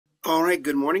All right,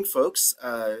 good morning, folks.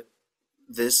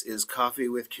 This is Coffee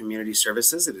with Community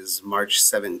Services. It is March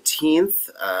 17th,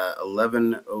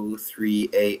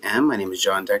 11:03 a.m. My name is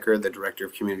John Decker, the Director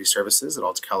of Community Services at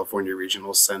Alta California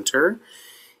Regional Center.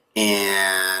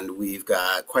 And we've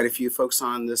got quite a few folks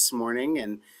on this morning.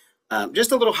 And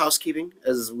just a little housekeeping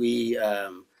as we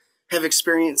have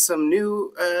experienced some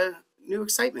new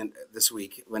excitement this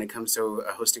week when it comes to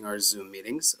hosting our Zoom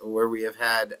meetings, where we have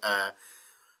had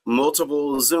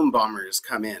multiple Zoom bombers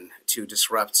come in to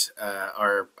disrupt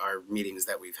our meetings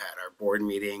that we've had, our board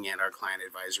meeting and our client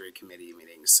advisory committee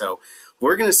meetings. So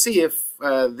we're going to see if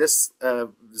this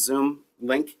Zoom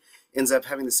link ends up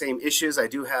having the same issues. I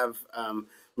do have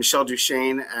Michelle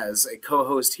Duchesne as a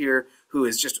co-host here, who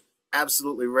is just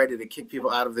absolutely ready to kick people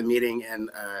out of the meeting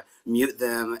and mute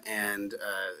them and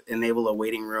enable a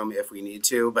waiting room if we need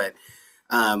to. But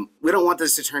we don't want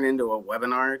this to turn into a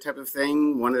webinar type of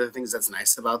thing. One of the things that's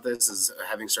nice about this is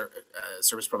having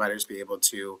service providers be able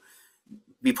to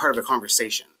be part of the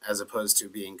conversation as opposed to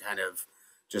being kind of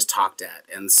just talked at.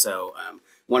 And so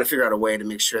want to figure out a way to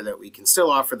make sure that we can still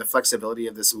offer the flexibility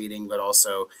of this meeting, but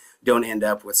also don't end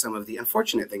up with some of the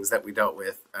unfortunate things that we dealt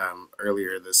with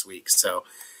earlier this week. So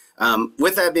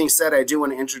with that being said, I do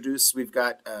want to introduce, we've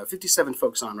got 57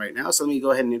 folks on right now. So let me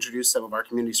go ahead and introduce some of our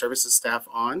community services staff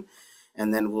on.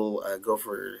 And then we'll go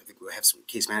for, I think we'll have some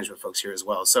case management folks here as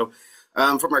well. So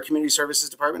from our community services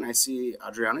department, I see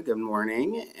Adriana, good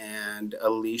morning, and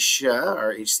Alicia,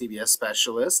 our HCBS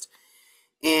specialist,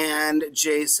 and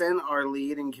Jason, our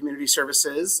lead in community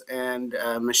services, and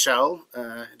Michelle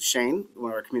Duchesne,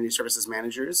 one of our community services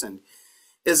managers, and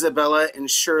Isabella and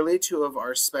Shirley, two of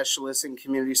our specialists in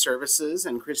community services,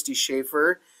 and Christy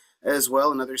Schaefer as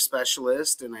well, another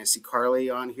specialist. And I see Carly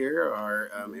on here, our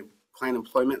client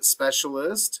employment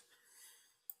specialist.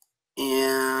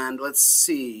 And let's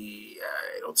see,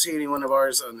 I don't see any one of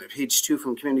ours on page 2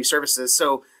 from community services.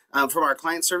 So from our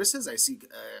client services, I see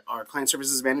our client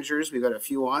services managers, we've got a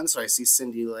few on. So I see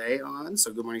Cindy Lay on.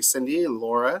 So good morning, Cindy, and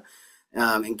Laura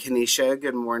and Kenesha,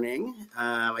 good morning.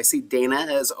 I see Dana,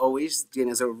 as always.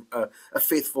 Dana's a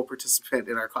faithful participant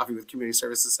in our Coffee with Community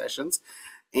Services sessions.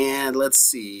 And let's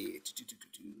see.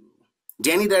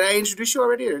 Danny, did I introduce you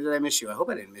already or did I miss you? I hope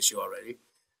I didn't miss you already.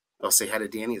 I'll say hi to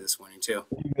Danny this morning too.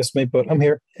 You missed me, but I'm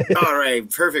here. All right,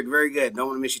 perfect, very good. Don't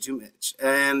want to miss you too much.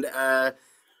 And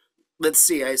let's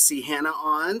see, I see Hannah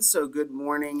on. So good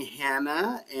morning,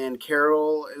 Hannah. And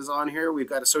Carol is on here. We've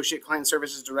got Associate Client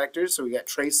Services Director. So we got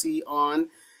Tracy on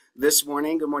this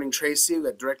morning. Good morning, Tracy. We've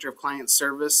got Director of Client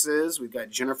Services. We've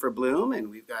got Jennifer Bloom and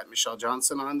we've got Michelle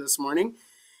Johnson on this morning.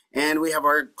 And we have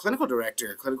our clinical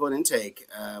director, clinical and intake,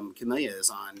 Camelia is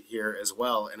on here as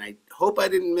well. And I hope I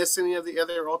didn't miss any of the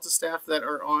other Alta staff that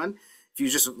are on. If you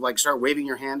just like start waving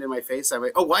your hand in my face, I'm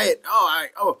like, oh, Wyatt,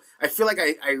 I feel like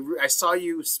I saw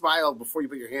you smile before you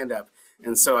put your hand up.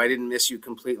 And so I didn't miss you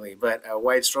completely. But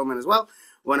Wyatt Stroman as well,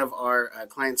 one of our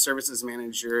client services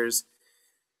managers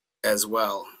as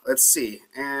well. Let's see.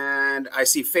 And I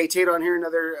see Faye Tate on here,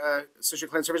 another Associate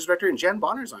Client Services Director, and Jan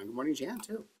Bonner's on. Good morning, Jan,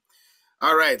 too.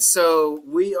 All right, so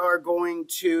we are going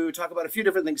to talk about a few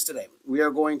different things today. We are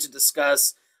going to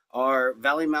discuss our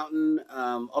Valley Mountain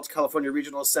Alta California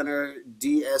Regional Center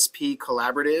DSP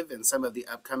Collaborative and some of the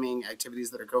upcoming activities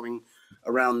that are going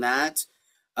around that.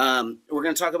 We're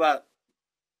going to talk about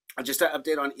just an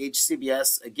update on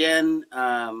HCBS again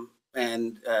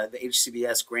and the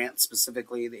HCBS grants,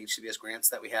 specifically the HCBS grants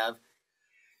that we have.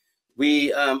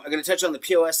 We are going to touch on the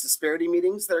POS disparity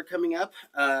meetings that are coming up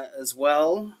as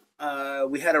well.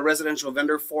 We had a residential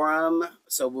vendor forum,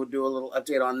 so we'll do a little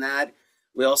update on that.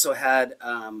 We also had,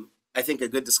 I think, a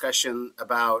good discussion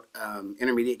about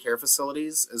intermediate care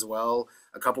facilities as well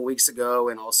a couple weeks ago,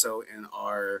 and also in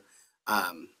our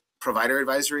provider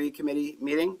advisory committee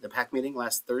meeting, the PAC meeting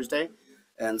last Thursday.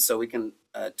 And so we can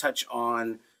touch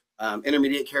on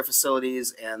intermediate care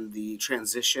facilities and the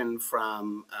transition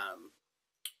from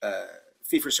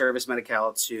fee-for-service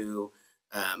Medi-Cal to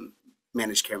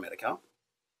managed care Medi-Cal.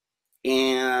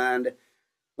 And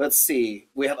let's see,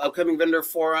 we have upcoming vendor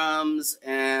forums,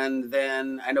 and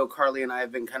then I know Carly and I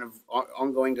have been kind of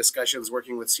ongoing discussions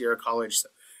working with Sierra College. So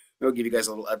we'll give you guys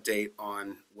a little update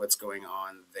on what's going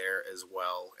on there as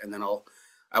well. And then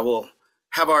I will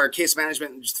have our case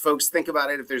management folks think about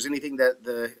it. If there's anything that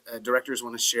the directors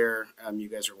want to share, you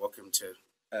guys are welcome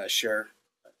to share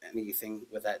anything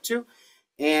with that too.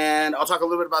 And I'll talk a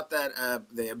little bit about that,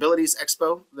 the Abilities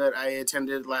Expo that I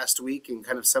attended last week and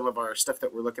kind of some of our stuff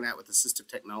that we're looking at with assistive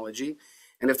technology.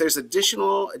 And if there's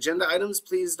additional agenda items,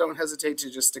 please don't hesitate to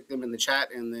just stick them in the chat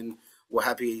and then we're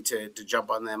happy to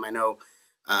jump on them. I know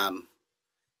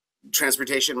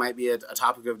Transportation might be a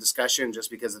topic of discussion just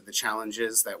because of the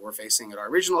challenges that we're facing at our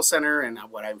regional center and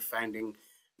what I'm finding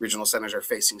regional centers are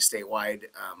facing statewide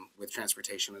with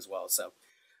transportation as well. So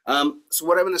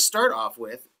what I'm going to start off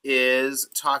with is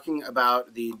talking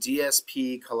about the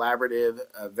DSP collaborative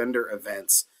vendor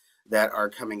events that are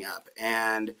coming up.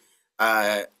 And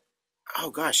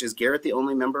oh gosh, is Garrett the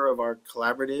only member of our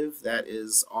collaborative that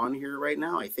is on here right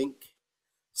now? I think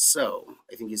so.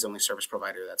 I think he's the only service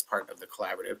provider that's part of the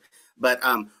collaborative. But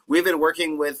we've been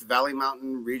working with Valley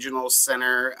Mountain Regional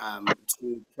Center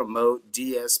to promote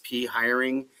DSP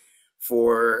hiring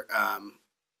for,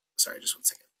 sorry, just one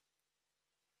second.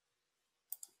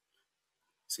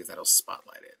 See if that'll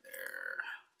spotlight it there.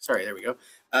 Sorry, there we go.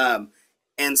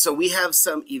 And so we have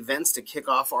some events to kick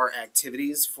off our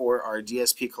activities for our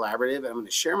DSP collaborative. I'm going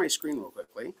to share my screen real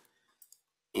quickly.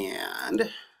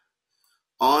 And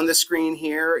on the screen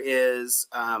here is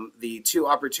the 2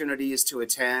 opportunities to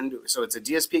attend. So it's a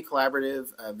DSP collaborative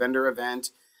vendor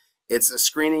event. It's a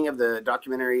screening of the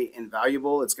documentary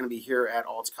Invaluable. It's going to be here at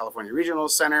Alta California Regional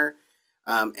Center.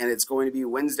 And it's going to be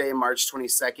Wednesday, March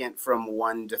 22nd from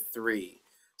 1 to 3.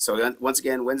 So once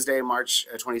again, Wednesday, March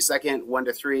 22nd, 1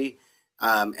 to 3.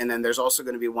 And then there's also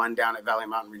going to be one down at Valley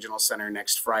Mountain Regional Center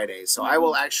next Friday. So I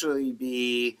will actually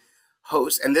be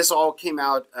host, and this all came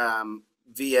out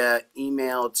via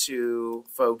email to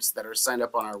folks that are signed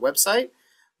up on our website,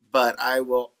 but I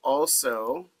will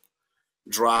also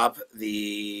drop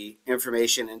the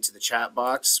information into the chat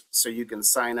box so you can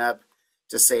sign up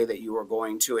to say that you are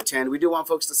going to attend. We do want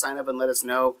folks to sign up and let us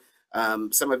know.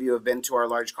 Some of you have been to our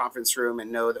large conference room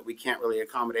and know that we can't really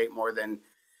accommodate more than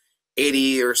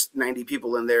 80 or 90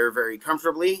 people in there very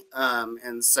comfortably.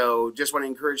 And so just want to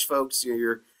encourage folks,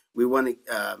 we want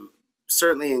to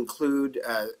certainly include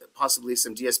possibly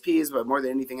some DSPs, but more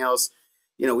than anything else,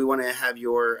 we want to have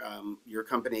your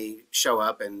company show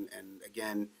up and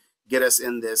again, get us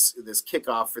in this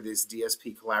kickoff for this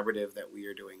DSP collaborative that we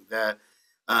are doing. The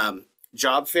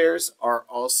job fairs are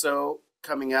also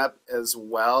coming up as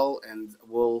well. And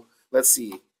let's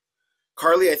see.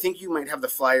 Carly, I think you might have the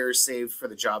flyers saved for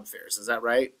the job fairs. Is that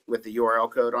right? With the URL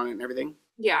code on it and everything?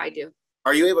 Yeah, I do.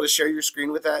 Are you able to share your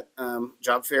screen with that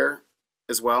job fair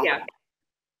as well? Yeah.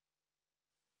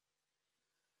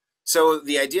 So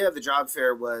the idea of the job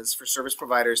fair was for service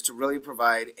providers to really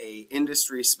provide a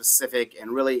industry specific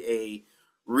and really a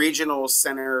regional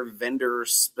center vendor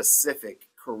specific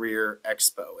career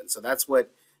expo. And so that's what,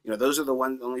 those are the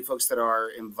only folks that are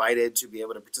invited to be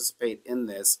able to participate in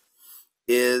this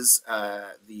is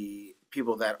the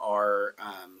people that are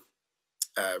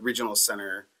regional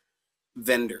center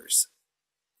vendors.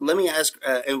 Let me ask,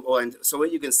 and so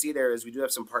what you can see there is we do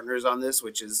have some partners on this,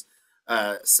 which is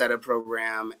SETA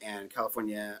program and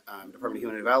California Department of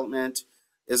Human Development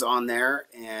is on there.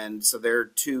 And so there are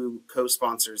 2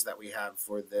 co-sponsors that we have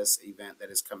for this event that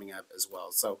is coming up as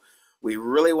well. So we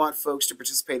really want folks to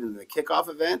participate in the kickoff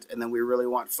event, and then we really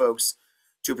want folks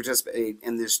to participate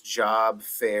in this job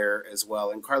fair as well.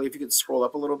 And Carly, if you could scroll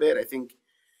up a little bit, I think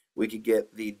we could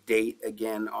get the date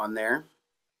again on there.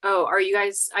 Oh, are you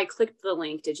guys, I clicked the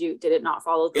link. Did it not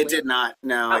follow the link? It did not.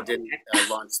 No, I didn't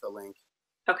launch the link.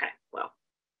 Okay, well,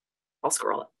 I'll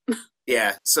scroll it.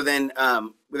 Yeah, so then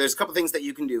there's a couple things that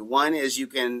you can do. One is you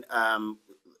can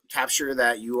capture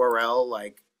that URL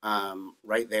like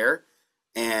right there.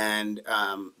 And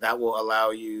that will allow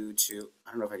you to,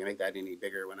 I don't know if I can make that any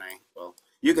bigger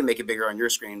you can make it bigger on your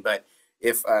screen, but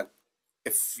if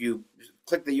you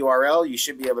click the URL, you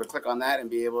should be able to click on that and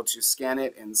be able to scan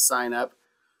it and sign up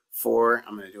for,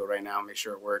 I'm going to do it right now, make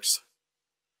sure it works.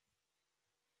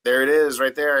 There it is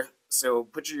right there. So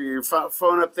put your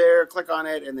phone up there, click on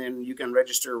it, and then you can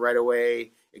register right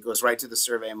away. It goes right to the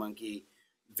SurveyMonkey.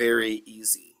 Very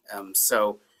easy.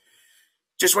 So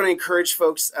just want to encourage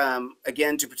folks,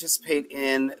 again, to participate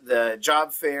in the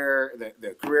job fair,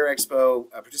 the career expo,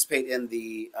 participate in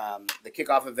the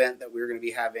kickoff event that we're going to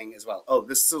be having as well. Oh,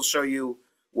 this will show you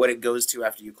what it goes to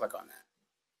after you click on that.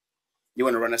 You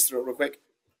want to run us through it real quick?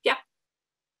 Yeah.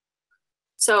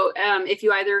 So if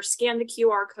you either scan the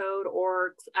QR code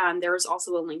or there's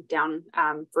also a link down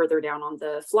further down on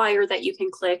the flyer that you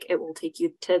can click, it will take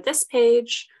you to this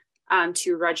page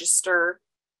to register.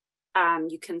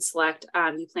 You can select,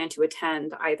 you plan to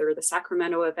attend either the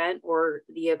Sacramento event or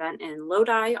the event in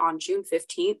Lodi on June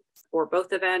 15th, or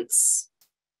both events.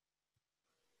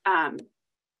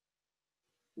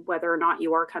 Whether or not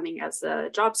you are coming as a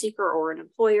job seeker or an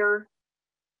employer,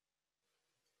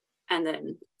 and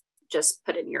then just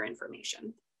put in your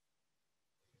information.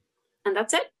 And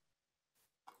that's it.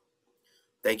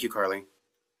 Thank you, Carly.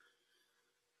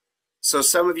 So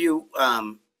some of you,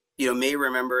 may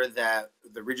remember that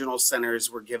the regional centers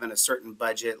were given a certain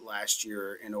budget last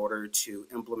year in order to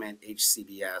implement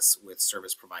HCBS with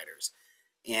service providers.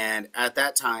 And at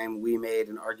that time, we made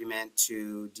an argument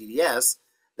to DDS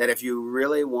that if you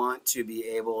really want to be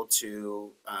able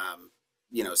to,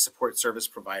 support service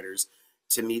providers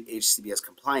to meet HCBS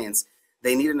compliance,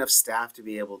 they need enough staff to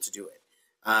be able to do it.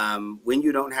 When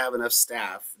you don't have enough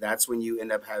staff, that's when you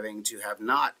end up having to have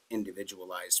not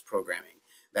individualized programming.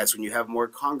 That's when you have more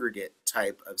congregate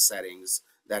type of settings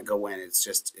that go in.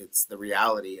 It's the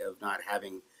reality of not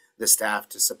having the staff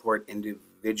to support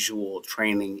individual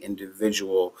training,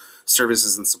 individual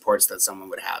services and supports that someone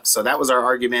would have. So that was our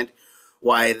argument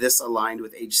why this aligned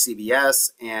with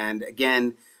HCBS. And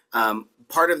again,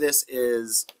 part of this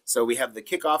is, so we have the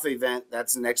kickoff event,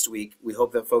 that's next week. We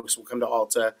hope that folks will come to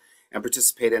Alta and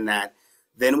participate in that.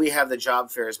 Then we have the job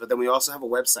fairs, but then we also have a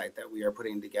website that we are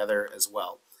putting together as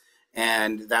well.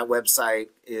 And that website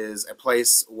is a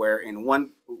place where on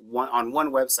one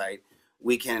website,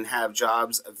 we can have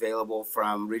jobs available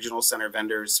from regional center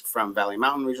vendors from Valley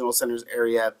Mountain Regional Centers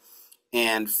area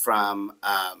and from,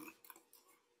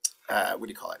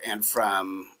 and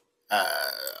from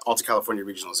Alta California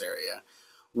Regionals area.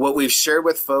 What we've shared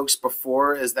with folks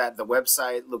before is that the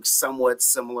website looks somewhat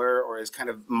similar or is kind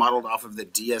of modeled off of the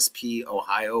DSP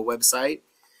Ohio website.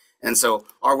 And so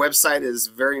our website is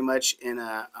very much in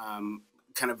a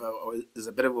is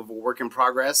a bit of a work in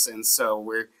progress. And so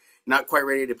we're not quite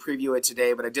ready to preview it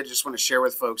today, but I did just want to share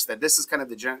with folks that this is kind of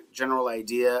the general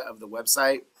idea of the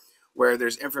website, where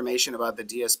there's information about the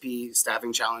DSP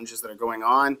staffing challenges that are going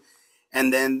on.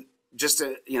 And then just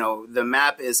to, the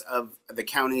map is of the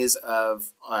counties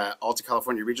of Alta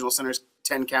California Regional Centers,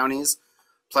 10 counties,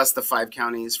 plus the 5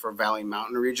 counties for Valley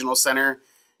Mountain Regional Center.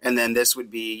 And then this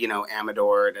would be,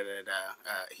 Amador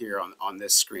here on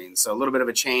this screen. So a little bit of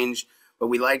a change, but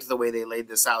we liked the way they laid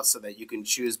this out so that you can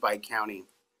choose by county.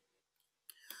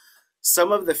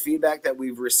 Some of the feedback that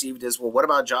we've received is, well, what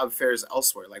about job fairs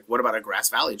elsewhere? Like, what about a Grass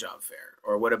Valley job fair?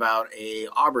 Or what about a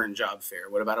Auburn job fair?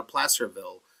 What about a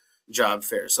Placerville job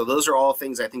fair? So those are all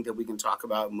things I think that we can talk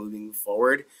about moving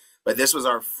forward. But this was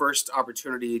our first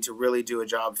opportunity to really do a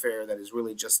job fair that is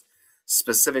really just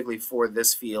specifically for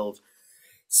this field,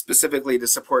 specifically to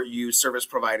support you service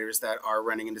providers that are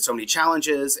running into so many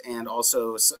challenges and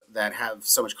also that have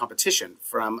so much competition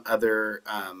from other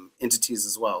entities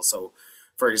as well. So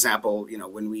for example,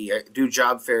 when we do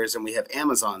job fairs and we have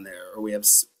Amazon there, or we have,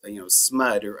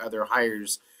 SMUD or other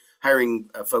hiring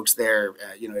folks there,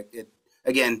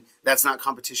 again, that's not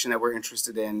competition that we're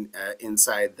interested in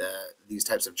inside these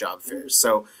types of job fairs.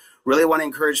 So really want to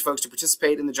encourage folks to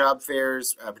participate in the job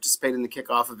fairs, participate in the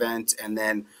kickoff event, and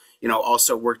then,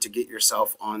 also work to get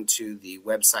yourself onto the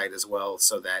website as well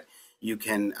so that you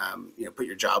can, put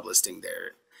your job listing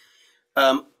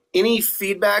there. Any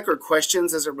feedback or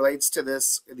questions as it relates to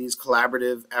these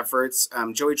collaborative efforts?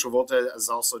 Joey Travolta has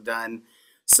also done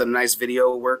some nice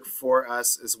video work for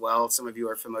us as well. Some of you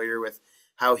are familiar with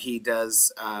how he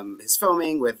does his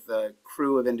filming with the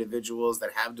crew of individuals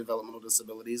that have developmental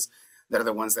disabilities that are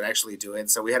the ones that actually do it.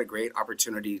 So we had a great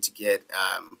opportunity to get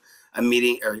a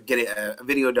meeting or get a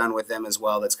video done with them as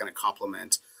well that's going to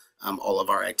complement all of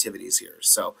our activities here.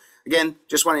 So again,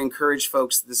 just want to encourage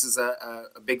folks, this is a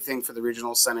big thing for the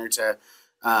regional center to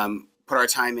put our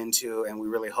time into, and we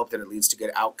really hope that it leads to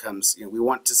good outcomes. We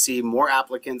want to see more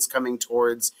applicants coming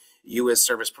towards you as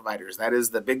service providers. That is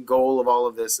the big goal of all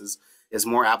of this, is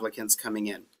more applicants coming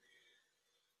in.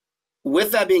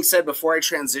 With that being said, before I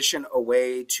transition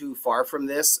away too far from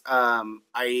this,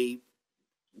 I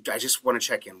just want to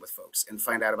check in with folks and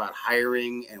find out about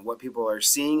hiring and what people are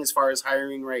seeing as far as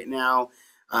hiring right now.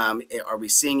 Are we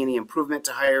seeing any improvement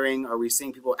to hiring? Are we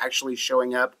seeing people actually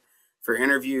showing up for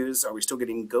interviews? Are we still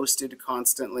getting ghosted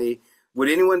constantly? Would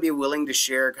anyone be willing to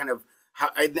share kind of how,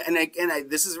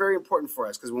 this is very important for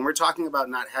us, because when we're talking about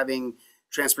not having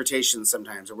transportation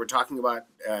sometimes, or we're talking about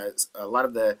a lot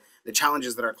of the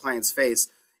challenges that our clients face,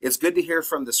 it's good to hear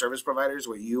from the service providers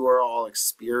what you are all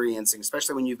experiencing,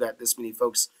 especially when you've got this many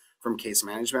folks from case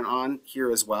management on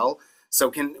here as well.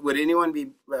 So would anyone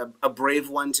be a brave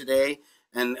one today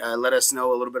and let us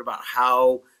know a little bit about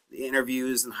how the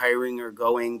interviews and hiring are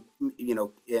going,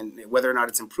 and whether or not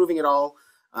it's improving at all?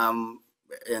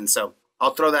 And so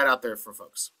I'll throw that out there for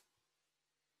folks.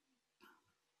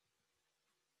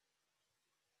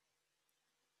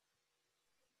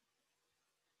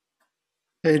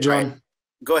 Hey, John. Right.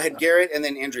 Go ahead, Garrett, and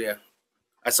then Andrea.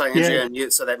 I saw Andrea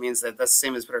unmute, so that means that that's the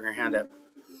same as putting her hand up.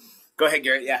 Go ahead,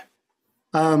 Garrett. Yeah.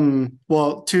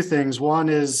 Well, two things. One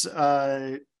is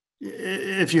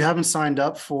if you haven't signed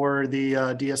up for the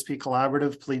DSP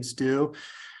Collaborative, please do.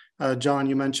 John,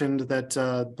 you mentioned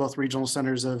that both regional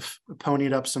centers have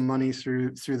ponied up some money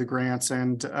through the grants,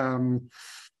 and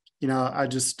I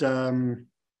just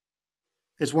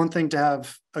it's one thing to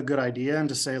have a good idea and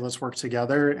to say let's work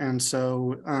together, and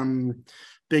so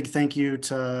big thank you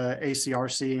to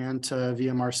ACRC and to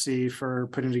VMRC for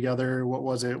putting together, what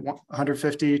was it,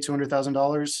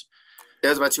 $150,000-$200,000? It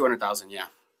was about 200,000, yeah.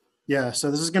 Yeah, so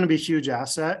this is going to be a huge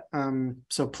asset.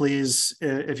 So please,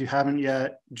 if you haven't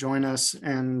yet, join us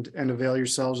and avail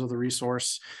yourselves of the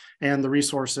resource and the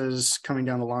resources coming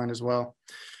down the line as well.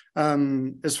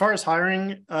 As far as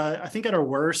hiring, I think at our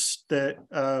worst that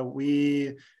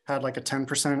we had like a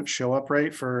 10% show up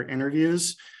rate for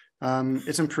interviews.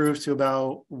 It's improved to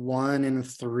about 1 in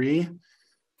 3.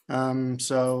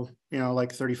 So,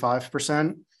 like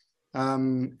 35%.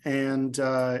 And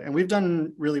we've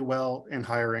done really well in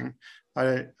hiring.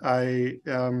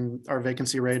 Our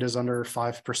vacancy rate is under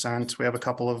 5%. We have a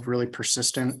couple of really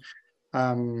persistent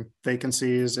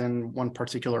vacancies in one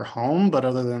particular home, but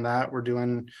other than that, we're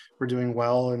doing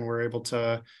well, and we're able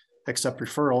to accept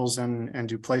referrals and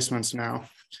do placements now.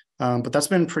 But that's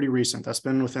been pretty recent. That's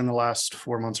been within the last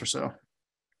 4 months or so.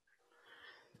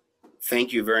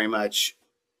 Thank you very much.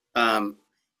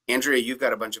 Andrea, you've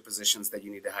got a bunch of positions that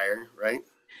you need to hire, right?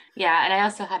 Yeah, and I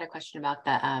also had a question about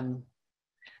the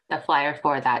flyer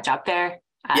for that job fair.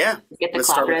 Yeah, get the let's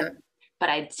start with that. But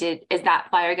is that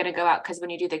flyer going to go out? Because when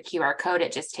you do the QR code,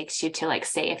 it just takes you to like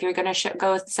say if you're going to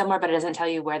go somewhere, but it doesn't tell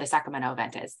you where the Sacramento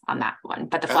event is on that one.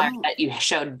 But the flyer that you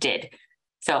showed did.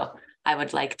 So I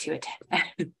would like to attend. I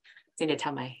need to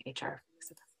tell my HR.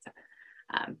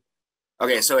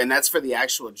 Okay, so and that's for the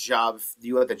actual job.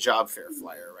 You want the job fair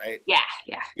flyer, right? Yeah.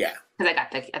 Because I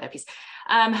got the other piece.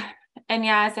 And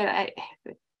yeah, I said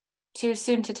too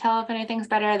soon to tell if anything's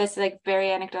better. This is like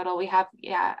very anecdotal. We have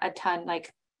a ton,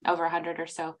 like over 100 or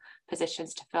so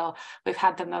positions to fill. We've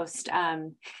had the most.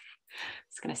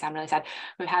 It's going to sound really sad.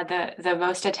 We've had the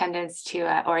most attendance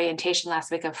to orientation last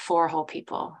week of 4 whole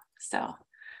people. So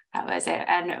that was it,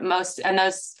 and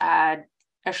those.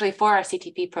 Actually for our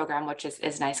CTP program, which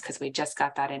is nice because we just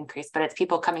got that increase, but it's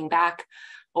people coming back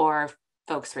or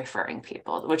folks referring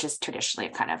people, which is traditionally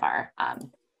kind of our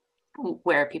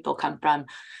where people come from.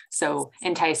 So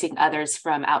enticing others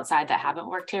from outside that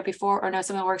haven't worked here before or know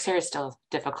someone works here is still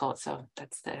difficult. So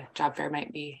that's the job fair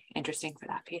might be interesting for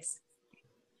that piece.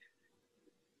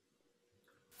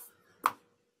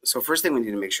 So first thing we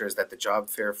need to make sure is that the job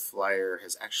fair flyer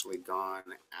has actually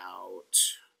gone out.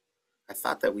 I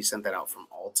thought that we sent that out from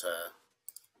Alta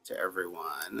to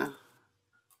everyone.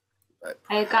 But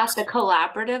I got the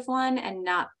collaborative one and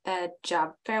not the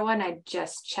job fair one. I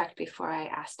just checked before I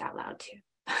asked out loud too.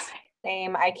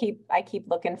 Same. I keep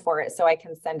looking for it so I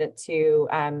can send it to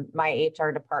my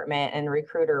HR department and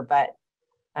recruiter, but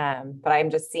I'm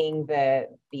just seeing the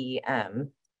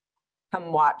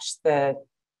come watch the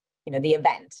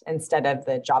event instead of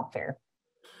the job fair.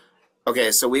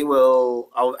 Okay, so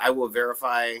I will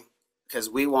verify. Because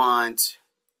we want,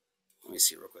 let me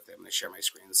see real quickly. I'm going to share my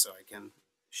screen so I can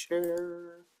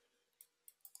share.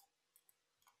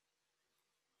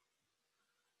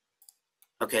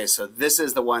 Okay, so this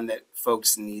is the one that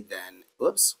folks need then.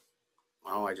 Oops.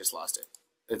 Oh, I just lost it.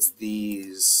 It's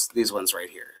these ones right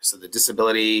here. So the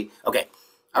disability. Okay.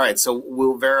 All right. So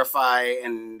we'll verify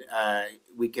and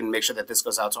we can make sure that this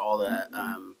goes out to all the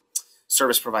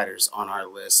service providers on our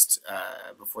list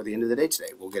before the end of the day today.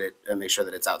 We'll get it and make sure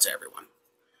that it's out to everyone.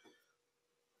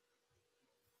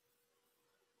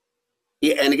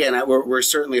 Yeah, and again, we're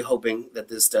certainly hoping that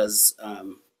this does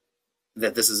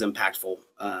that this is impactful.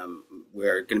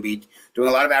 We're going to be doing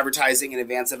a lot of advertising in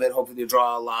advance of it, hoping to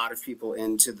draw a lot of people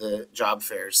into the job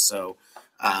fairs. So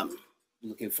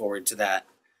looking forward to that.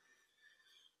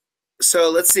 So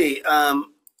let's see.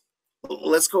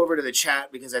 Let's go over to the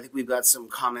chat because I think we've got some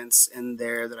comments in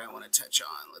there that I want to touch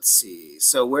on. Let's see.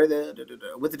 So with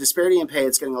the disparity in pay,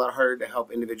 it's getting a lot harder to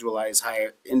help individuals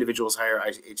hire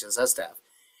HSS staff.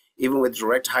 Even with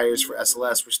direct hires for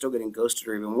SLS, we're still getting ghosted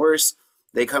or even worse.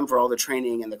 They come for all the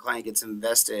training and the client gets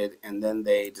invested and then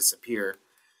they disappear.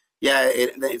 Yeah,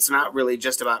 it's not really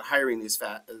just about hiring these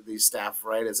staff,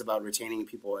 right? It's about retaining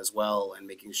people as well and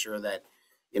making sure that,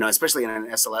 especially in an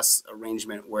SLS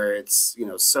arrangement where it's,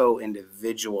 so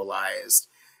individualized,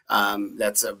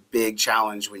 that's a big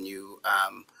challenge when you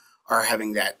are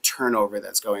having that turnover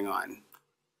that's going on.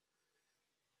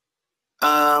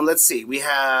 Let's see, we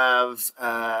have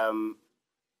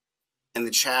in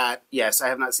the chat, yes, I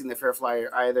have not seen the fair flyer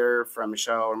either from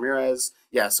Michelle Ramirez.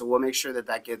 Yeah, so we'll make sure that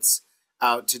that gets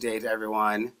out today to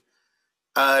everyone.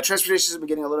 Transportation has been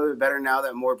getting a little bit better now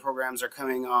that more programs are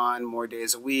coming on more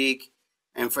days a week.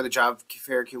 And for the job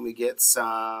fair, can we get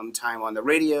some time on the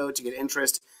radio to get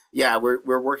interest? Yeah,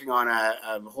 we're working on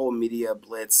a whole media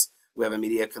blitz. We have a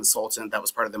media consultant. That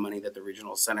was part of the money that the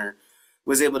regional center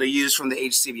was able to use from the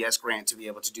HCBS grant to be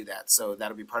able to do that. So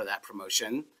that'll be part of that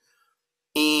promotion.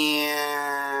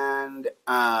 And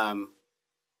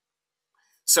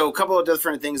so a couple of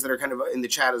different things that are kind of in the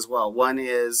chat as well. One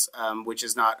is, which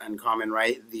is not uncommon,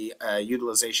 right? The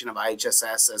utilization of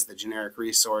IHSS as the generic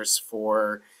resource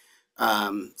for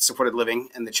supported living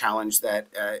and the challenge that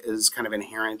is kind of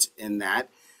inherent in that.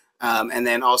 And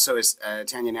then also, as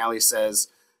Tanya Nally says,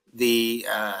 though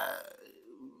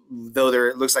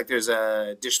it looks like there's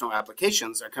additional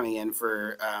applications are coming in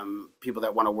for people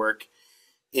that want to work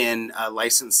in a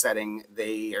licensed setting,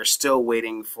 they are still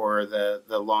waiting for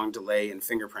the long delay in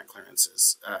fingerprint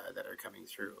clearances that are coming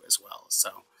through as well. So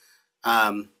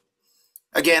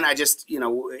again, I just,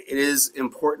 it is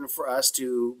important for us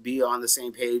to be on the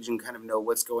same page and kind of know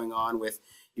what's going on with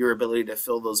your ability to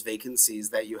fill those vacancies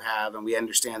that you have. And we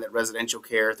understand that residential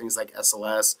care, things like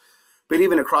SLS, but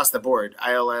even across the board,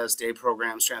 ILS, day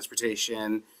programs,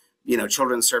 transportation,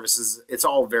 children's services, it's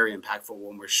all very impactful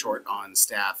when we're short on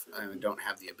staff and don't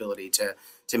have the ability to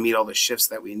meet all the shifts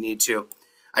that we need to.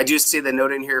 I do see the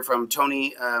note in here from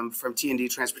Tony from T&D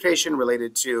Transportation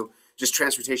related to just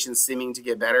transportation seeming to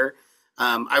get better.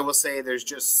 I will say there's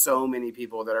just so many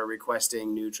people that are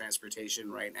requesting new transportation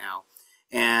right now.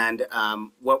 And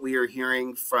what we are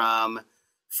hearing from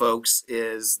folks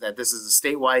is that this is a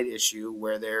statewide issue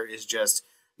where there is just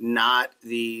not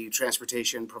the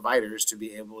transportation providers to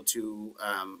be able to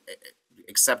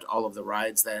accept all of the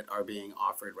rides that are being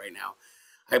offered right now.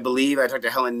 I believe I talked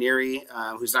to Helen Neary,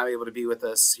 who's not able to be with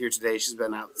us here today. She's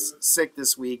been out sick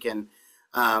this week, and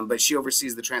but she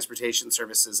oversees the transportation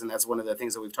services, and that's one of the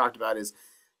things that we've talked about is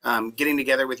getting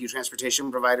together with you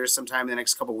transportation providers sometime in the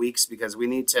next couple of weeks, because we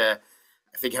need to,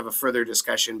 I think, have a further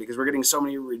discussion, because we're getting so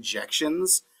many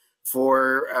rejections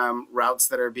for routes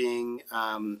that are being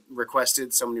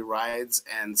requested, so many rides.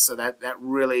 And so that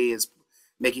really is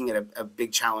making it a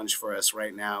big challenge for us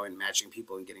right now in matching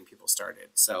people and getting people started.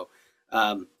 So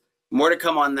more to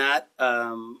come on that.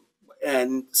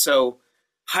 And so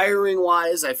hiring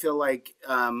wise, I feel like,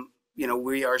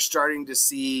 we are starting to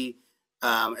see,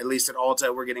 at least at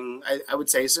Alta, we're getting, I would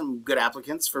say, some good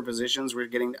applicants for positions. We're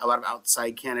getting a lot of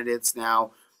outside candidates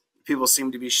now. People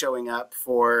seem to be showing up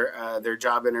for their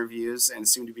job interviews and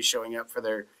seem to be showing up for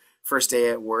their first day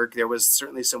at work. There was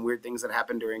certainly some weird things that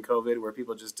happened during COVID where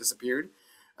people just disappeared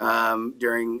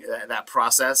during that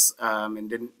process and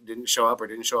didn't show up or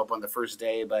didn't show up on the first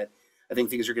day. But I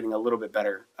think things are getting a little bit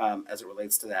better as it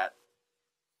relates to that.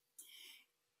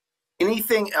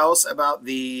 Anything else about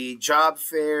the job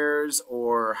fairs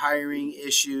or hiring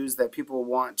issues that people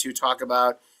want to talk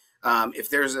about? If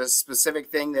there's a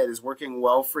specific thing that is working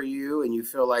well for you and you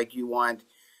feel like you want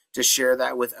to share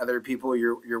that with other people,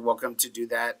 you're welcome to do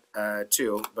that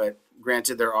too. But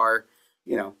granted, there are,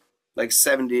 like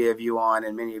 70 of you on,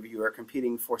 and many of you are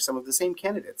competing for some of the same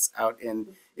candidates out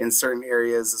in certain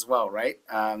areas as well, right?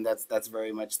 That's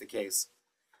very much the case.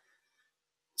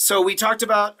 So we talked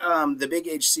about the big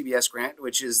HCBS grant,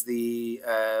 which is the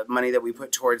money that we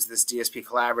put towards this DSP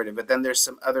collaborative, but then there's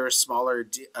some other smaller,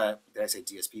 did I say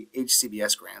DSP?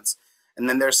 HCBS grants. And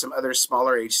then there's some other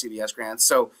smaller HCBS grants.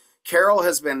 So Carol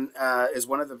has been, is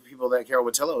one of the people that, Carol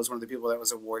Watillo is one of the people that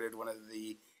was awarded one of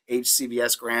the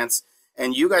HCBS grants.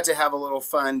 And you got to have a little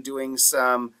fun doing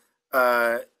some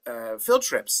field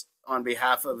trips on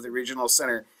behalf of the regional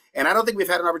center. And I don't think we've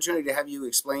had an opportunity to have you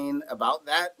explain about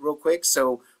that real quick.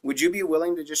 So would you be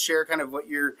willing to just share kind of what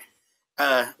your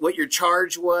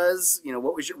charge was,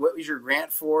 what was your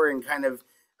grant for, and kind of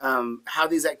how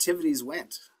these activities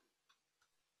went?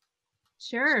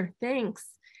 Sure, thanks.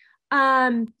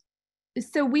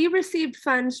 So we received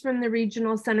funds from the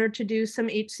regional center to do some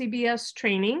HCBS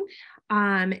training.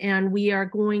 And we are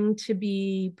going to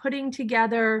be putting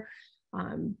together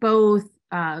both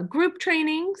group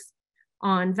trainings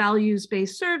on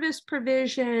values-based service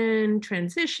provision,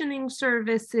 transitioning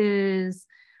services,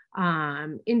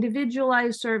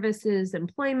 individualized services,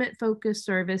 employment-focused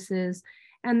services,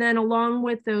 and then along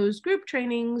with those group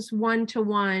trainings,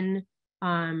 one-to-one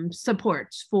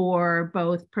supports for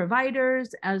both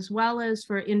providers as well as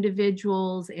for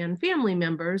individuals and family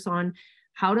members on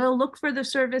how to look for the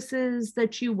services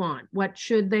that you want. What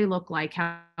should they look like?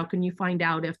 How can you find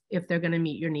out if they're going to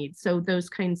meet your needs? So those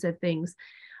kinds of things.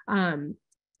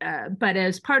 But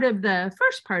as part of the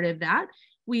first part of that,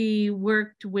 we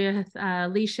worked with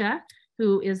Alicia,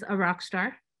 who is a rock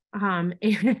star, and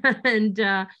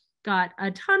got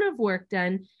a ton of work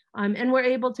done. And we're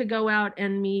able to go out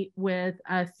and meet with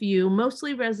a few,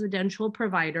 mostly residential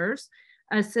providers,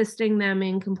 assisting them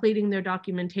in completing their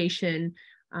documentation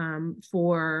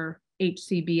for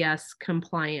HCBS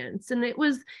compliance. And it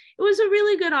was a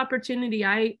really good opportunity.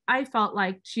 I felt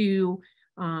like to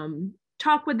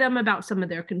talk with them about some of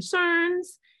their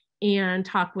concerns and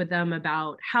talk with them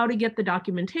about how to get the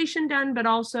documentation done, but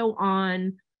also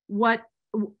on what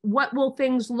will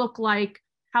things look like,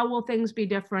 how will things be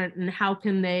different, and how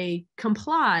can they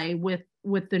comply with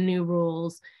the new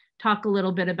rules. Talk a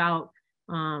little bit about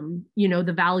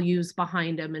the values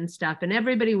behind them and stuff. And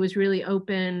everybody was really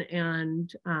open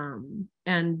and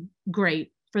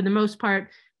great for the most part,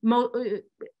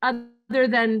 other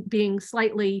than being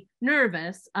slightly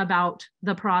nervous about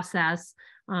the process.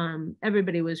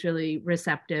 Everybody was really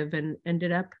receptive and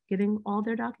ended up getting all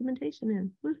their documentation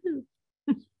in. Woohoo.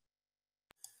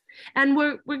 And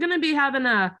we're going to be having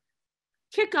a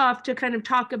kickoff to kind of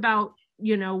talk about,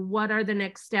 what are the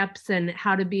next steps and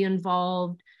how to be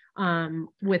involved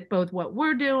with both what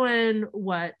we're doing,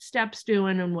 what STEP's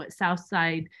doing, and what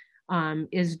Southside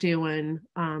is doing.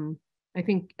 I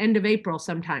think end of April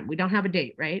sometime. We don't have a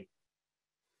date, right?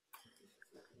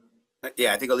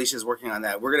 Yeah, I think Alicia's working on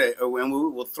that.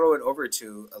 We'll throw it over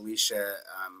to Alicia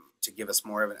to give us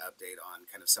more of an update on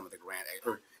kind of some of the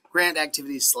grant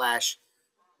activities /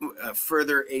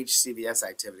 further HCBS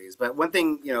activities. But one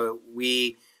thing,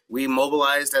 we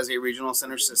mobilized as a regional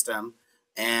center system,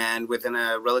 and within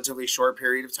a relatively short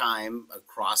period of time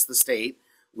across the state,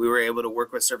 we were able to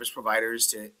work with service providers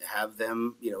to have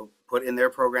them, put in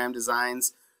their program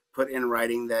designs, put in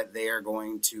writing that they are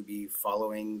going to be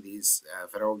following these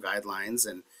federal guidelines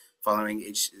and following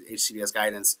HCBS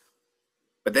guidance.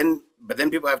 But then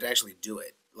people have to actually do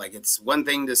it. Like, it's one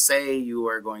thing to say you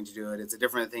are going to do it. It's a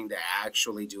different thing to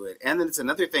actually do it. And then it's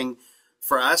another thing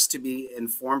for us to be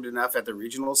informed enough at the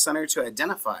regional center to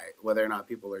identify whether or not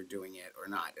people are doing it or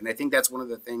not. And I think that's one of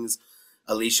the things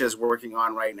Alicia is working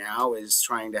on right now, is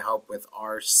trying to help with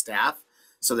our staff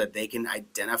so that they can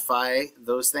identify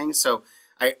those things. So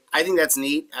I think that's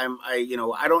neat.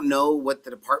 I don't know what the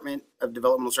Department of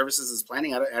Developmental Services is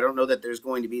planning. I don't know that there's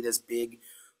going to be this big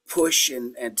push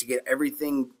and to get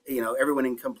everything, everyone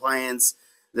in compliance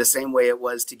the same way it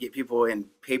was to get people in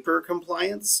paper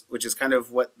compliance, which is kind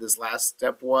of what this last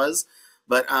step was.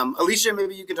 But Alicia,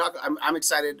 maybe you can talk. I'm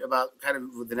excited about kind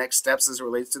of the next steps as it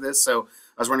relates to this. So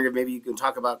I was wondering if maybe you can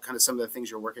talk about kind of some of the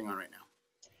things you're working on right now.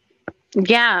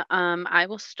 Yeah, I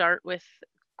will start with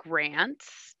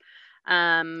grants.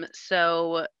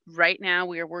 So right now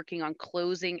we are working on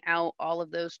closing out all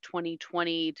of those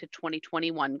 2020 to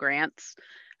 2021 grants.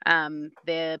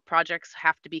 The projects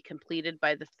have to be completed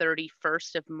by the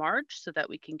 31st of March so that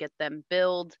we can get them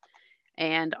billed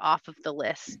and off of the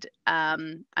list.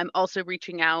 I'm also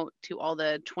reaching out to all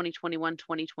the 2021,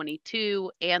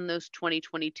 2022, and those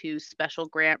 2022 special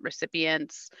grant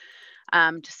recipients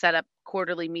to set up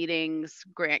quarterly meetings,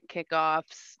 grant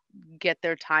kickoffs, get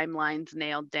their timelines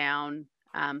nailed down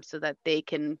so that they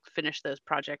can finish those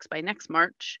projects by next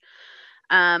March.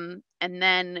 And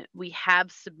then we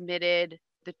have submitted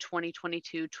the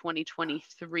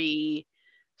 2022-2023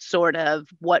 sort of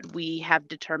what we have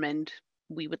determined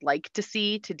we would like to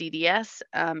see to DDS,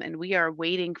 and we are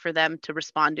waiting for them to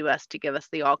respond to us to give us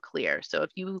the all clear. So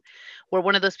if you were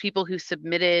one of those people who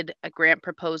submitted a grant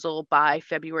proposal by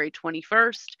February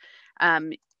 21st,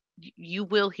 you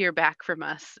will hear back from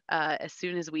us as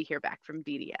soon as we hear back from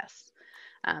DDS.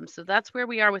 So that's where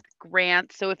we are with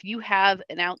grants. So if you have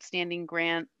an outstanding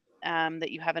grant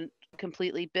that you haven't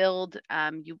completely billed,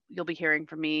 you'll be hearing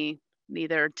from me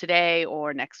either today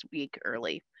or next week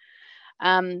early.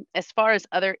 As far as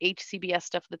other HCBS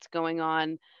stuff that's going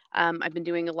on, I've been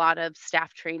doing a lot of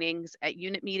staff trainings at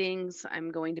unit meetings.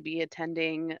 I'm going to be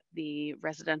attending the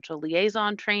residential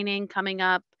liaison training coming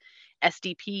up,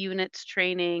 SDP units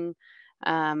training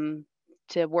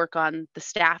to work on the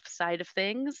staff side of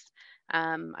things.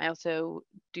 I also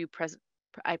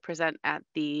I present at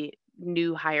the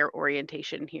new hire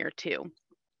orientation here too.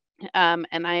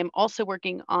 And I am also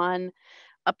working on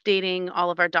updating all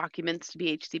of our documents to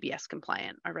be HCBS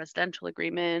compliant, our residential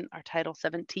agreement, our Title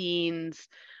 17s,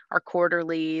 our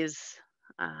quarterlies,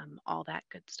 all that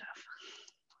good stuff.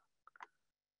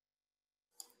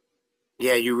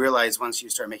 Yeah, you realize once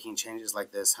you start making changes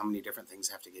like this, how many different things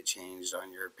have to get changed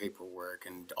on your paperwork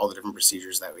and all the different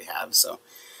procedures that we have. So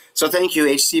thank you.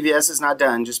 HCBS is not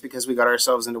done just because we got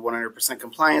ourselves into 100%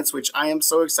 compliance, which I am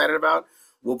so excited about.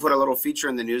 We'll put a little feature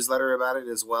in the newsletter about it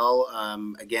as well.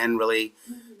 Again, really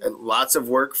lots of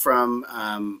work from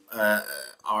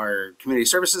our community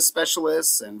services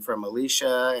specialists and from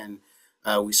Alicia and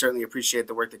We certainly appreciate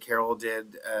the work that Carol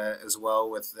did as well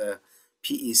with the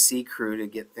PEC crew to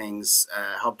get things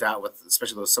helped out with,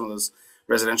 especially some of those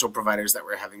residential providers that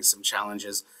were having some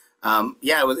challenges.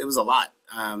 Yeah, it was a lot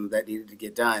that needed to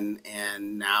get done,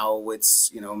 and now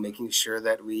it's making sure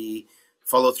that we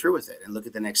follow through with it and look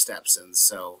at the next steps. And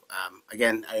so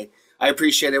again, I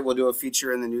appreciate it. We'll do a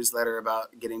feature in the newsletter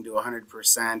about getting to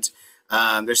 100%.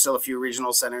 There's still a few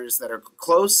regional centers that are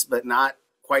close, but not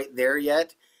quite there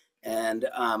yet. And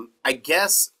I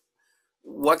guess,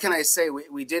 what can I say?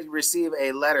 We did receive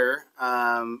a letter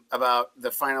about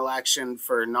the final action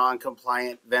for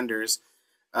non-compliant vendors.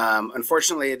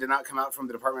 Unfortunately, it did not come out from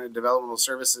the Department of Developmental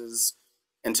Services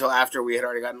until after we had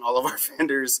already gotten all of our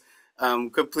vendors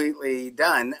completely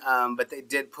done. But they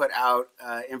did put out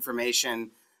information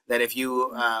that if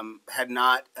you had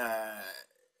not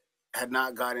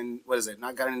gotten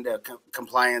into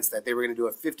compliance, that they were going to do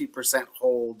a 50%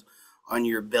 hold on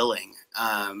your billing.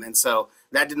 And so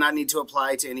that did not need to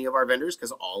apply to any of our vendors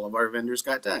because all of our vendors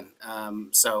got done.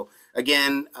 So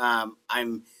again,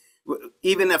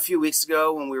 even a few weeks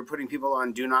ago when we were putting people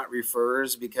on do not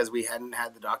refers because we hadn't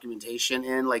had the documentation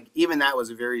in, like, even that was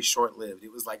very short-lived.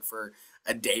 It was like for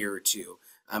a day or two.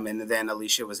 And then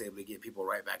Alicia was able to get people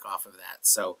right back off of that.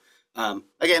 So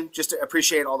again, just to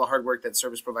appreciate all the hard work that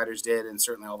service providers did, and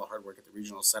certainly all the hard work at the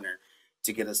regional center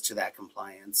to get us to that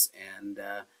compliance. And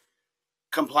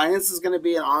compliance is going to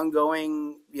be an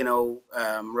ongoing,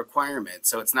 requirement.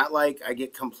 So it's not like I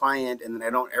get compliant and then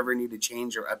I don't ever need to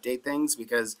change or update things,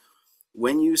 because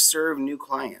when you serve new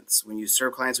clients, when you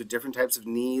serve clients with different types of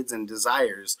needs and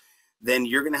desires, then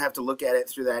you're going to have to look at it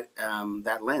through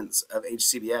that lens of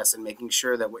HCBS and making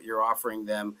sure that what you're offering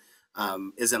them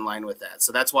is in line with that.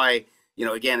 So that's why,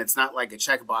 again, it's not like a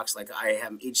checkbox, like I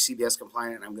am HCBS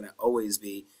compliant and I'm going to always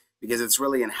be, because it's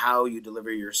really in how you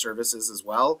deliver your services as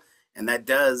well. And that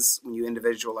does, when you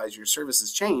individualize your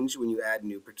services, change when you add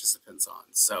new participants on.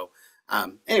 So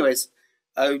anyways,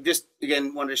 I just,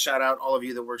 again, wanted to shout out all of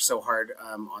you that worked so hard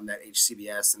on that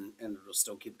HCBS, and it'll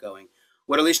still keep going.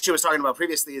 What Alicia was talking about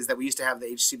previously is that we used to have the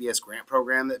HCBS grant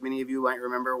program that many of you might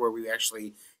remember, where we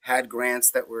actually had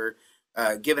grants that were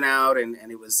given out, and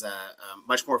it was a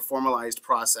much more formalized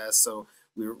process. So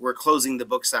we're closing the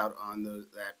books out on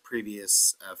that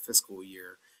previous fiscal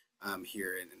year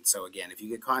here. And so again, if you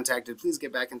get contacted, please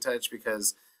get back in touch,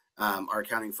 because our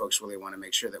accounting folks really want to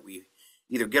make sure that we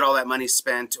either get all that money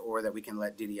spent or that we can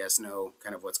let DDS know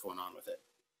kind of what's going on with it.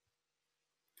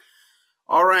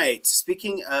 All right,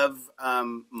 speaking of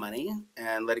money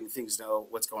and letting things know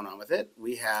what's going on with it,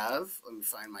 we have, let me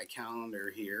find my calendar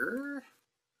here.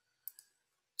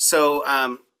 So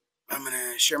I'm going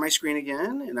to share my screen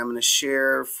again, and I'm going to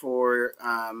share for,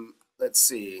 let's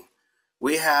see,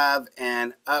 we have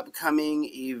an upcoming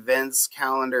events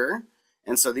calendar.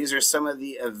 And so these are some of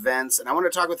the events, and I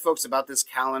want to talk with folks about this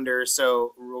calendar.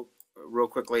 So real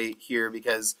quickly here,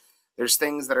 because there's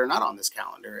things that are not on this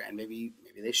calendar, and maybe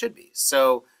they should be.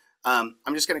 So I'm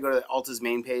just going to go to Alta's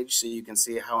main page so you can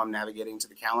see how I'm navigating to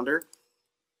the calendar.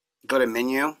 Go to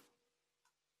menu,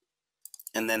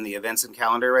 and then the events and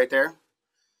calendar right there.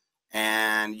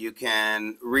 And you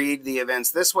can read the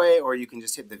events this way, or you can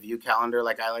just hit the view calendar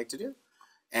like I like to do.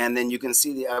 And then you can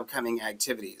see the upcoming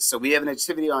activities. So we have an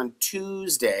activity on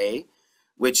Tuesday,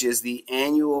 which is the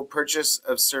annual purchase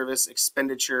of service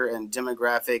expenditure and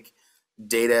demographic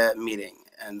data meeting.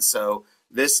 And so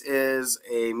this is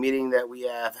a meeting that we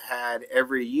have had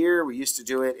every year. We used to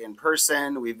do it in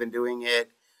person. We've been doing it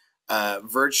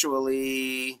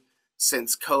virtually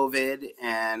since COVID,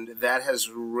 and that has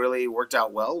really worked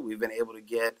out well. We've been able to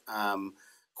get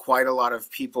quite a lot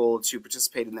of people to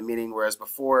participate in the meeting, whereas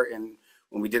before,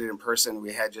 when we did it in person,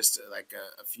 we had just like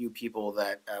a few people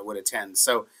that would attend.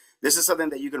 So this is something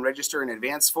that you can register in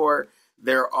advance for.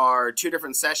 There are 2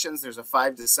 different sessions. There's a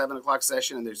 5 to 7 o'clock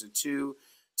session, and there's a 2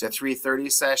 to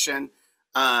 3:30 session.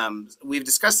 We've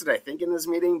discussed it, I think, in this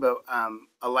meeting, but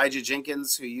Elijah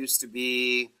Jenkins, who used to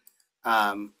be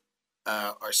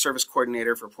our service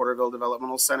coordinator for Porterville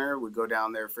Developmental Center, would go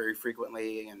down there very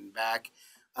frequently and back.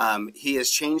 He has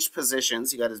changed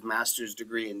positions. He got his master's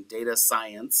degree in data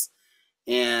science.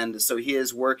 And so he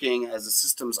is working as a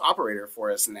systems operator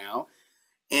for us now.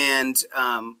 And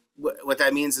what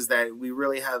that means is that we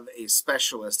really have a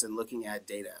specialist in looking at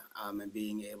data and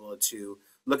being able to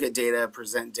look at data,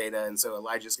 present data. And so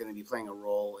Elijah is going to be playing a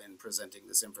role in presenting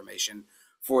this information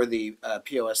for the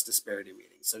POS disparity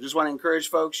meeting. So just want to encourage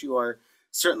folks, you are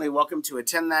certainly welcome to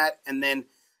attend that. And then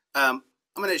I'm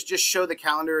going to just show the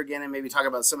calendar again and maybe talk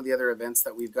about some of the other events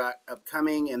that we've got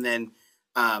upcoming, and then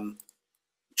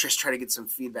just try to get some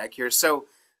feedback here. So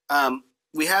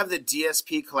we have the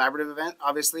DSP collaborative event.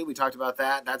 Obviously, we talked about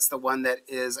that. That's the one that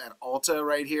is at Alta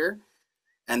right here.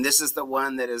 And this is the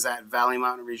one that is at Valley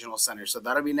Mountain Regional Center. So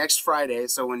that'll be next Friday.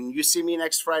 So when you see me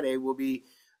next Friday, we'll be,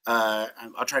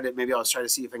 I'll try to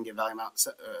see if I can get Valley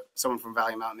Mountain, someone from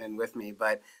Valley Mountain in with me.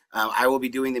 But I will be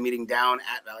doing the meeting down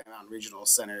at Valley Mountain Regional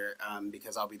Center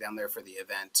because I'll be down there for the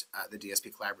event, the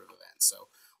DSP collaborative event. So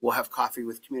we'll have coffee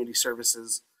with community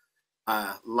services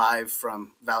live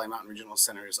from Valley Mountain Regional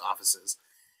Center's offices.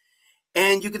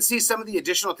 And you can see some of the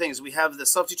additional things. We have the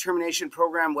self-determination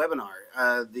program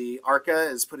webinar. The ARCA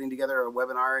is putting together a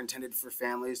webinar intended for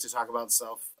families to talk about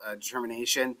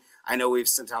self-determination. I know we've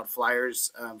sent out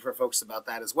flyers for folks about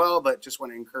that as well, but just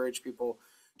want to encourage people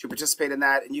to participate in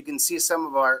that. And you can see some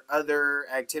of our other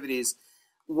activities.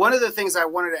 One of the things I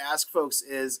wanted to ask folks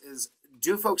is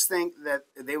do folks think that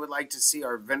they would like to see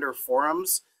our vendor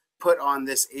forums put on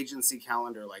this agency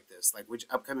calendar like this, like which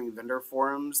upcoming vendor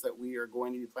forums that we are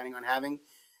going to be planning on having?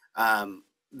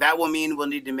 That will mean we'll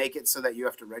need to make it so that you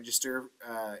have to register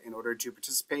in order to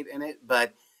participate in it.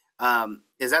 But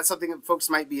is that something that folks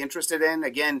might be interested in?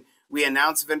 Again, we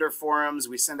announce vendor forums,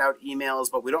 we send out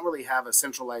emails, but we don't really have a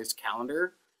centralized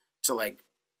calendar to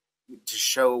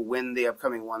show when the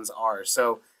upcoming ones are.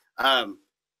 So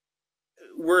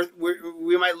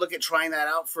we might look at trying that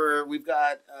out we've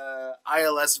got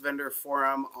ILS vendor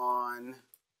forum on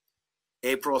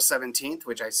April 17th,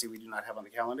 which I see we do not have on the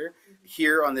calendar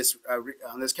here on this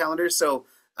calendar. So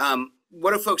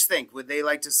what do folks think? Would they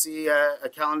like to see a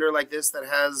calendar like this that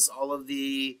has all of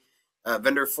the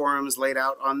vendor forums laid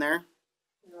out on there?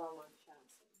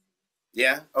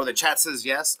 Yeah. Oh, the chat says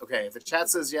yes. Okay. If the chat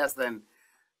says yes, then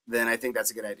I think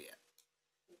that's a good idea.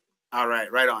 All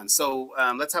right, right on. So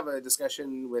let's have a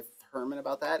discussion with Herman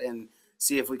about that and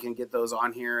see if we can get those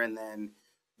on here. And then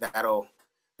the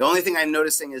only thing I'm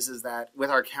noticing is that with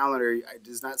our calendar, it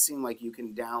does not seem like you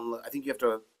can download. I think you have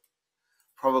to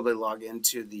probably log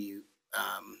into the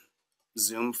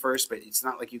Zoom first, but it's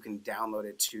not like you can download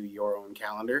it to your own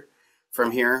calendar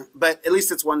from here. But at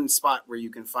least it's one spot where you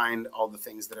can find all the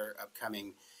things that are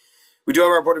upcoming. We do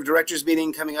have our board of directors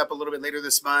meeting coming up a little bit later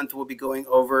this month. We'll be going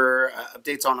over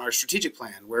updates on our strategic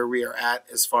plan, where we are at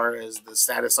as far as the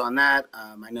status on that.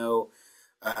 I know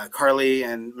Carly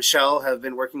and Michelle have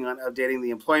been working on updating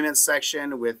the employment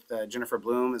section with Jennifer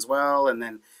Bloom as well. And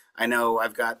then I know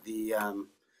I've got the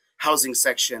housing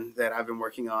section that I've been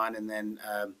working on. And then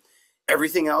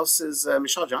everything else is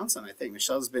Michelle Johnson, I think.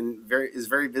 Michelle's been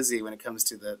very busy when it comes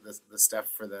to the stuff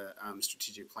for the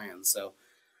strategic plan. So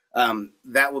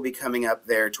that will be coming up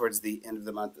there towards the end of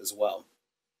the month as well.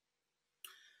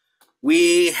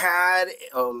 We had,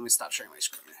 let me stop sharing my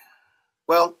screen.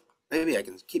 Well, maybe I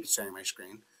can keep sharing my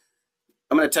screen.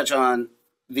 I'm going to touch on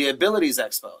the Abilities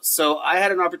Expo. So I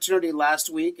had an opportunity last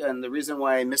week, and the reason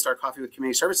why I missed our coffee with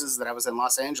community services is that I was in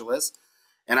Los Angeles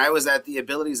and I was at the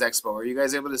Abilities Expo. Are you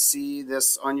guys able to see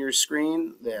this on your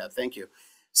screen? Yeah, thank you.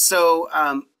 So,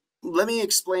 let me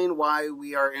explain why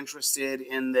we are interested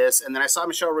in this. And then I saw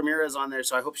Michelle Ramirez on there,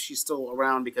 so I hope she's still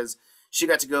around because she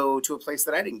got to go to a place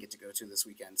that I didn't get to go to this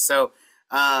weekend. So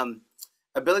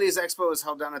Abilities Expo was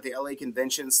held down at the LA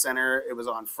Convention Center. It was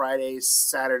on Friday,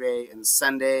 Saturday, and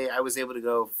Sunday. I was able to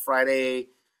go Friday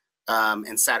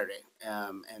and Saturday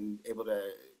and able to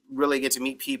really get to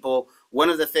meet people. One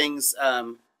of the things,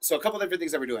 so a couple different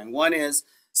things that we're doing. One is,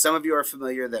 some of you are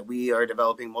familiar that we are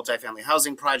developing multifamily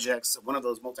housing projects. One of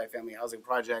those multifamily housing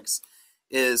projects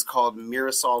is called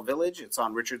Mirasol Village. It's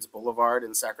on Richards Boulevard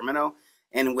in Sacramento.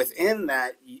 And within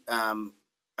that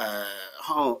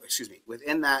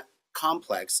within that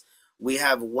complex, we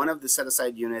have one of the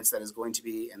set-aside units that is going to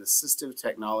be an assistive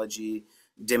technology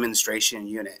demonstration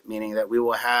unit, meaning that we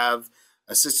will have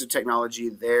assistive technology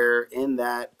there in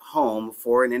that home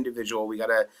for an individual. We got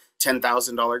a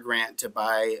 $10,000 grant to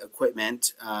buy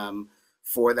equipment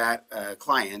for that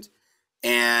client.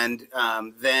 And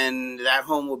then that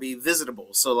home will be visitable.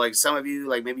 So like some of you,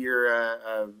 like maybe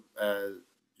you're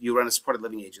you run a supported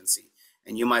living agency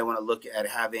and you might want to look at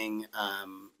having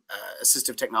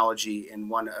assistive technology in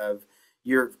one of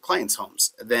your clients'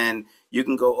 homes. Then you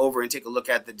can go over and take a look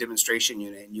at the demonstration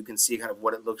unit and you can see kind of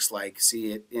what it looks like,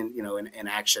 see it in, in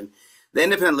action. The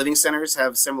independent living centers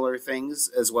have similar things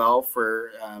as well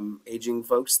for aging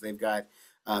folks. They've got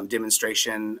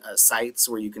demonstration sites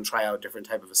where you can try out different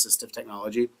type of assistive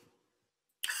technology.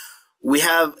 We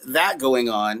have that going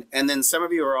on. And then some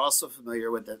of you are also familiar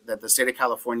with that the state of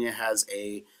California has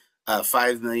a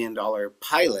 $5 million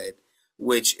pilot,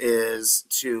 which is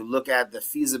to look at the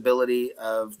feasibility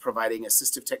of providing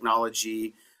assistive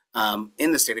technology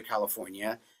in the state of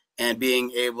California and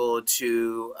being able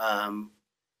to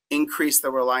increase the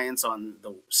reliance on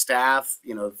the staff,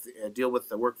 deal with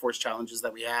the workforce challenges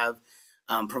that we have,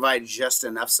 provide just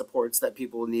enough supports that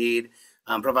people need,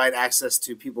 provide access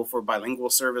to people for bilingual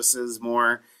services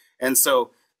more. And so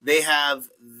they have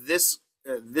this.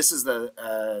 This is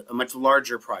a much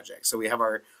larger project. So we have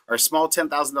our small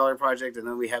 $10,000 project, and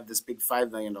then we have this big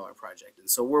 $5 million project. And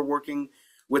so we're working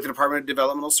with the Department of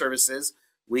Developmental Services.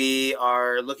 We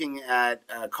are looking at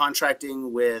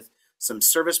contracting with some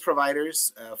service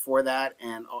providers for that,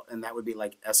 and that would be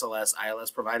like SLS, ILS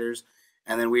providers.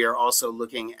 And then we are also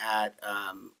looking at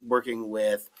working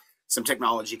with some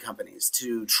technology companies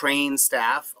to train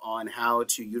staff on how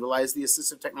to utilize the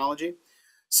assistive technology.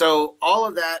 So all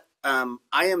of that,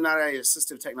 I am not an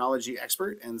assistive technology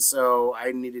expert, and so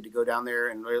I needed to go down there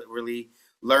and really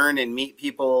learn and meet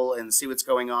people and see what's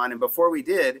going on. And before we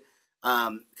did,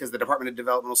 because the Department of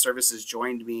Developmental Services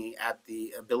joined me at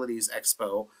the Abilities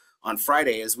Expo on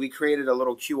Friday, as we created a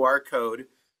little QR code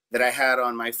that I had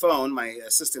on my phone. My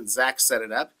assistant Zach set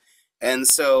it up, and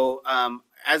so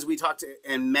as we talked to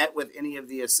and met with any of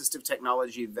the assistive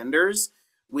technology vendors,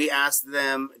 we asked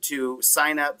them to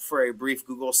sign up for a brief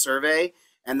Google survey.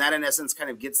 And that, in essence, kind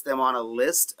of gets them on a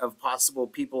list of possible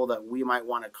people that we might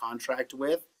want to contract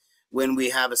with when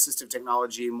we have assistive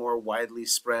technology more widely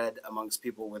spread amongst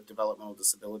people with developmental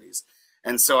disabilities.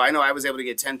 And so I know I was able to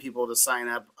get 10 people to sign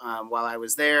up while I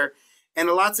was there, and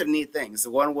lots of neat things.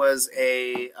 One was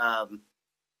think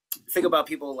about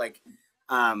people like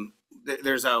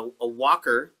there's a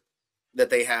walker that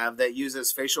they have that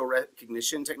uses facial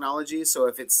recognition technology. So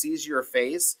if it sees your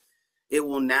face, it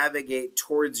will navigate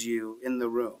towards you in the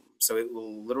room. So it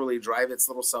will literally drive its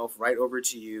little self right over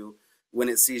to you when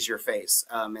it sees your face.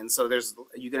 And so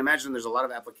you can imagine there's a lot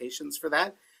of applications for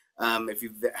that. If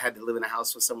you've had to live in a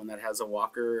house with someone that has a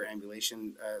walker or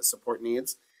ambulation support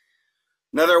needs.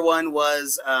 Another one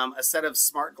was a set of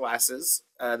smart glasses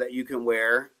that you can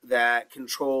wear that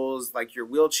controls like your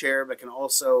wheelchair, but can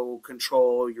also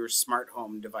control your smart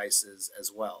home devices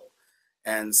as well.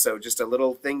 And so just a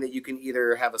little thing that you can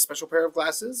either have a special pair of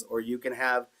glasses, or you can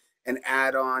have an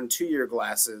add-on to your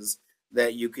glasses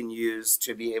that you can use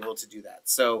to be able to do that.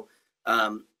 So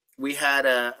we had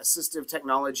a assistive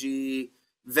technology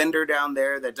vendor down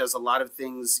there that does a lot of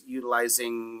things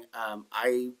utilizing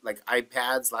like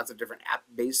iPads, lots of different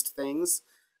app-based things.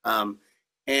 So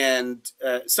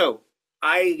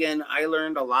I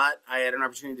learned a lot. I had an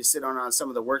opportunity to sit on some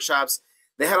of the workshops.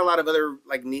 They had a lot of other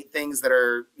like neat things that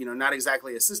are, not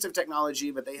exactly assistive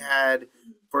technology, but they had,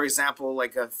 for example,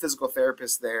 like a physical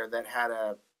therapist there that had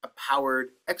a powered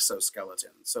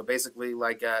exoskeleton. So basically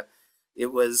like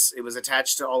it was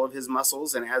attached to all of his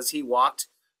muscles. And as he walked,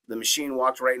 the machine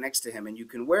walked right next to him, and you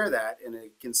can wear that and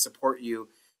it can support you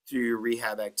through your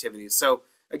rehab activities. So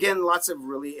again, lots of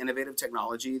really innovative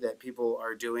technology that people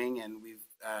are doing. And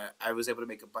I was able to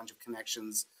make a bunch of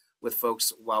connections with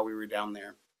folks while we were down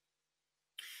there.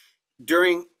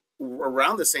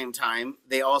 Around the same time,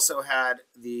 they also had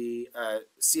the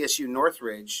CSU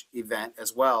Northridge event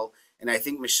as well. And I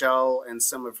think Michelle and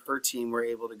some of her team were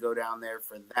able to go down there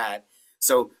for that.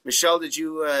 So Michelle, did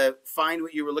you find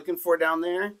what you were looking for down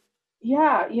there?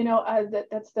 Yeah,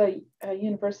 that's the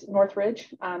University of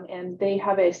Northridge, and they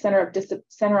have a center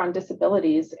on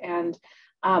disabilities. And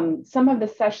some of the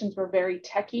sessions were very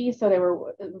techy, so they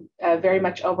were very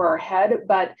much over our head,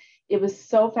 but it was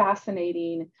so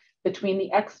fascinating between the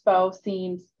expo,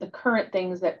 seeing the current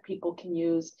things that people can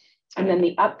use, and then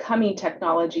the upcoming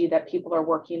technology that people are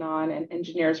working on and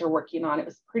engineers are working on. It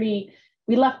was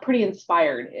we left pretty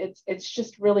inspired. It's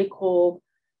just really cool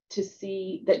to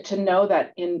see that, to know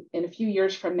that in a few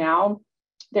years from now,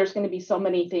 there's going to be so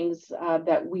many things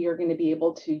that we are going to be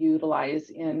able to utilize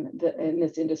in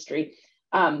this industry.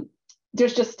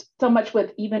 There's just so much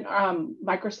with even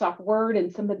Microsoft Word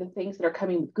and some of the things that are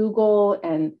coming with Google,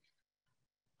 and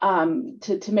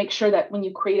to make sure that when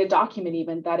you create a document,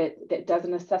 even that it does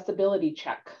an accessibility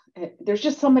check. There's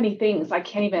just so many things I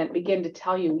can't even begin to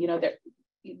tell you. There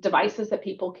devices that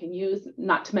people can use,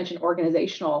 not to mention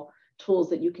organizational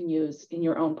tools that you can use in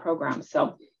your own program.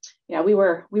 So yeah, we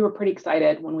were pretty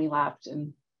excited when we left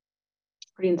and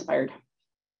pretty inspired.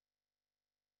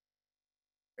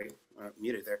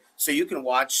 Muted there. So you can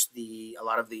watch a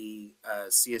lot of the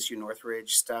CSU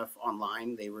Northridge stuff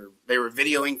online. They were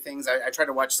videoing things. I tried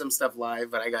to watch some stuff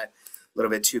live, but I got a little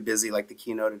bit too busy, like the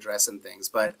keynote address and things.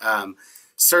 But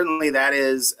certainly that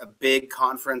is a big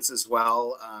conference as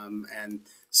well, and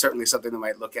certainly something that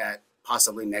might look at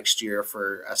possibly next year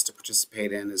for us to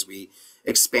participate in as we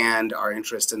expand our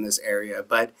interest in this area.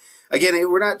 But again,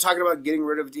 we're not talking about getting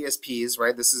rid of DSPs,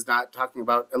 right? This is not talking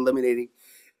about eliminating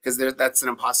because that's an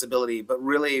impossibility. But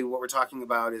really what we're talking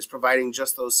about is providing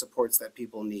just those supports that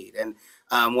people need. And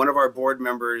one of our board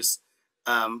members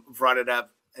brought it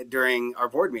up during our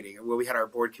board meeting where we had our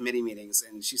board committee meetings.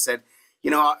 And she said,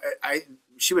 you know,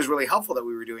 she was really helpful that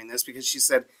we were doing this, because she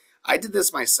said, I did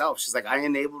this myself. She's like, I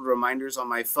enabled reminders on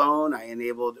my phone. I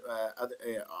enabled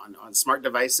on smart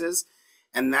devices.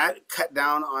 And that cut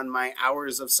down on my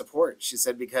hours of support. She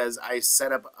said, because I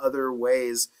set up other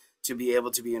ways to be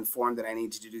able to be informed that I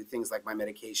need to do things like my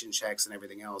medication checks and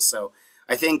everything else. So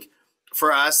I think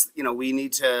for us, you know, we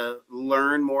need to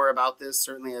learn more about this,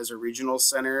 certainly as a regional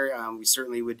center. We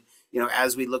certainly would, you know,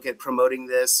 as we look at promoting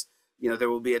this, you know,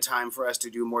 there will be a time for us to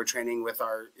do more training with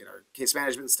our, you know, case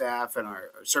management staff and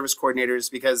our service coordinators,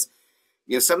 because,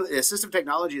 you know, some assistive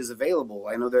technology is available.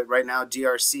 I know that right now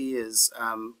DRC is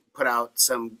put out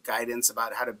some guidance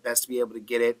about how to best be able to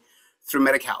get it through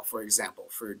Medi-Cal, for example,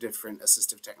 for different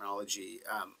assistive technology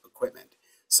equipment.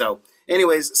 So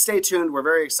anyways, stay tuned. We're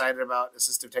very excited about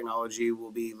assistive technology.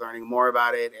 We'll be learning more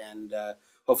about it and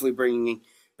hopefully bringing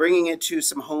it to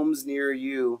some homes near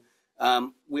you.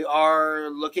 We are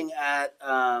looking at,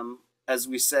 as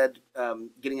we said,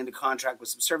 getting into contract with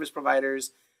some service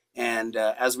providers. And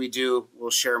as we do,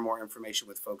 we'll share more information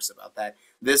with folks about that.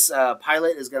 This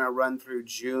pilot is going to run through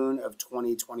June of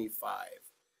 2025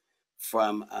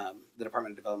 from the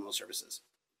Department of Developmental Services.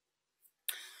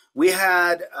 We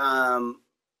had an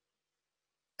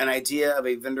idea of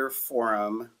a vendor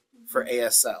forum for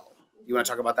ASL. You want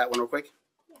to talk about that one real quick?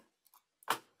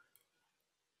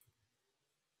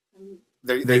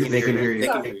 They can hear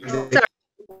you. I'm in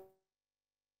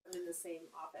the same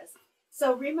office.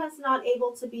 So Rima's not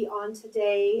able to be on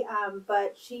today,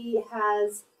 but she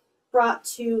has brought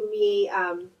to me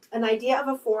an idea of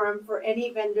a forum for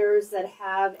any vendors that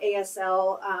have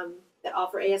ASL, that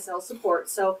offer ASL support.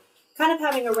 So kind of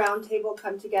having a roundtable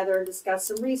come together and discuss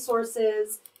some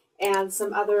resources and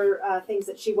some other things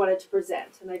that she wanted to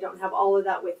present. And I don't have all of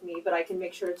that with me, but I can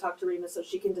make sure to talk to Rima so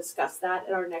she can discuss that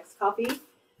at our next coffee.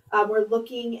 We're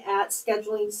looking at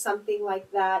scheduling something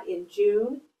like that in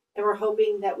June, and we're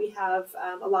hoping that we have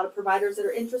a lot of providers that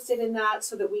are interested in that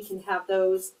so that we can have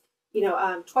those, you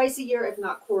know, twice a year, if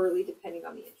not quarterly, depending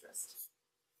on the interest.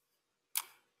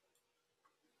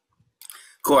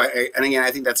 Cool. And again,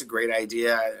 I think that's a great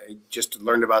idea. I just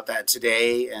learned about that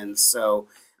today. And so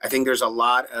I think there's a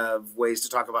lot of ways to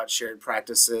talk about shared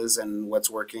practices and what's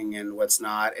working and what's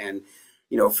not. And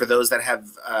you know, for those that have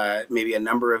maybe a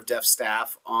number of deaf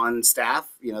staff on staff,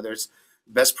 you know, there's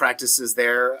best practices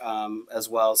there as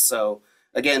well. So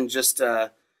again, just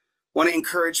want to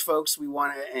encourage folks. We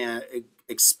want to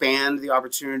expand the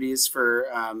opportunities for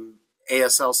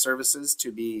ASL services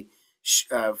to be,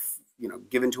 you know,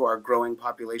 given to our growing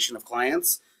population of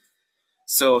clients.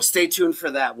 So stay tuned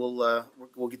for that. We'll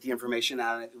get the information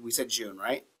out. We said June,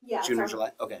 right? Yeah. June or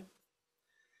July. Okay.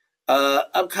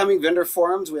 Upcoming vendor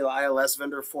forums, we have ILS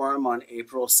vendor forum on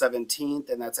April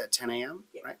 17th, and that's at 10 a.m.,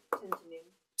 Yeah, right? 10 to noon.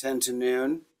 10 to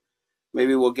noon.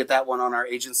 Maybe we'll get that one on our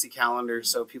agency calendar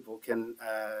so people can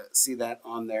see that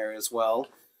on there as well.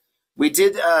 We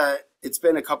did, it's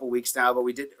been a couple weeks now, but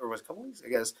we did, or was it a couple weeks, I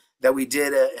guess, that we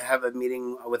did have a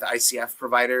meeting with ICF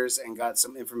providers and got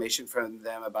some information from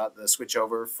them about the switch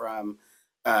over from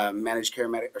from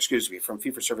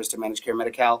fee-for-service to managed care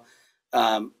Medi-Cal.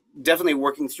 Definitely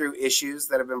working through issues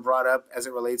that have been brought up as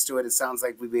it relates to it. It sounds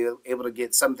like we've been able to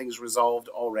get some things resolved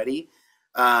already.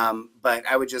 But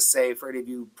I would just say for any of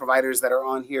you providers that are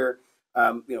on here,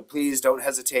 you know, please don't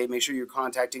hesitate. Make sure you're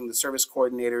contacting the service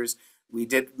coordinators. We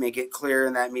did make it clear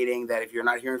in that meeting that if you're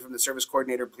not hearing from the service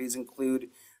coordinator, please include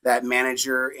that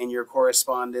manager in your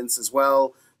correspondence as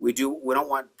well. We don't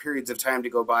want periods of time to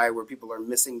go by where people are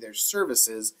missing their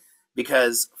services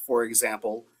because, for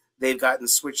example, they've gotten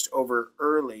switched over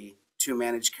early to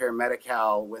managed care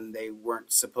Medi-Cal when they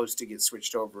weren't supposed to get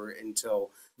switched over until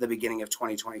the beginning of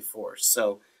 2024.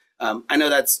 So I know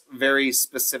that's very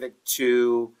specific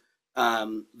to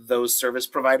those service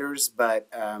providers, but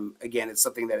again, it's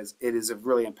something that is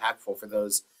really impactful for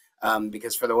those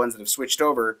because for the ones that have switched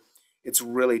over, it's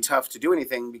really tough to do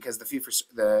anything because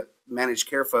the managed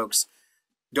care folks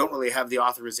don't really have the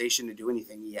authorization to do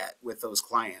anything yet with those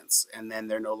clients, and then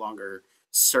they're no longer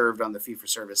served on the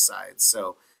fee-for-service side.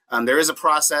 So there is a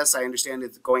process. I understand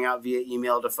it's going out via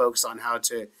email to folks on how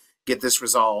to get this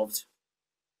resolved.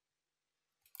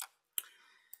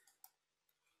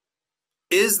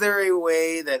 Is there a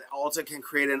way that Alta can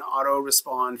create an auto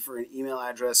respond for an email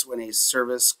address when a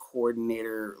service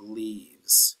coordinator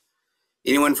leaves?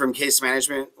 Anyone from case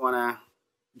management want to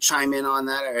chime in on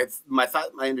that?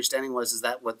 My understanding was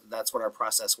that's what our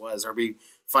process was. Are we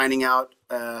finding out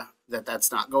that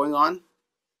that's not going on?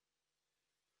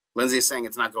 Lindsay is saying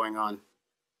it's not going on.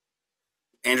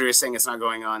 Andrea is saying it's not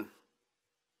going on.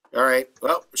 All right.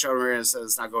 Well, Michelle Ramirez says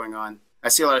it's not going on. I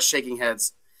see a lot of shaking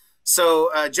heads. So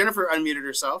Jennifer unmuted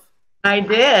herself. I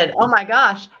did. Oh my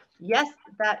gosh. Yes,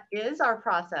 that is our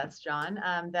process, John,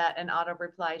 that an auto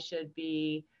reply should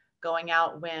be going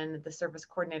out when the service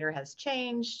coordinator has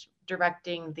changed,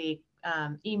 directing the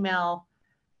email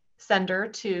sender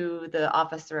to the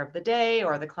officer of the day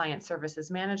or the client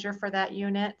services manager for that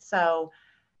unit. So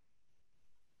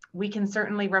we can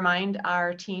certainly remind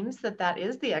our teams that that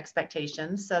is the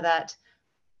expectation so that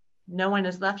no one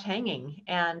is left hanging.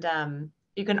 And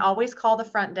you can always call the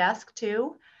front desk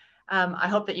too. I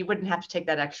hope that you wouldn't have to take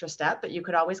that extra step, but you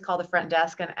could always call the front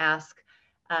desk and ask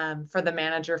for the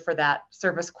manager for that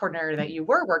service coordinator that you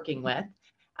were working with.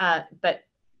 But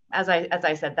as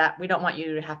I said, that we don't want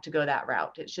you to have to go that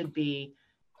route. It should be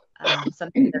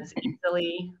something that's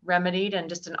easily remedied and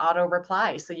just an auto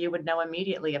reply. So you would know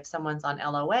immediately if someone's on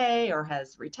LOA or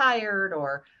has retired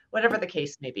or whatever the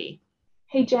case may be.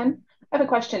 Hey, Jen, I have a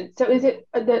question. So is it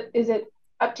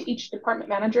up to each department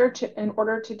manager in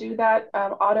order to do that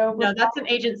auto? No, that's an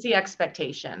agency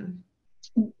expectation.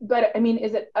 But I mean,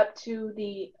 is it up to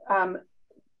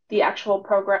the actual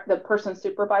program, the person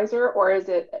supervisor, or is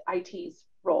it IT's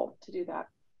role to do that?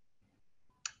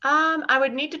 I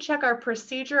would need to check our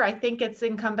procedure. I think it's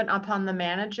incumbent upon the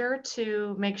manager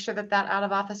to make sure that that out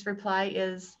of office reply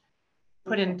is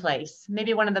put in place.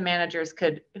 Maybe one of the managers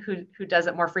who does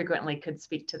it more frequently could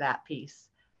speak to that piece.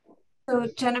 So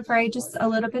Jennifer, just a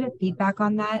little bit of feedback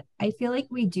on that. I feel like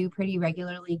we do pretty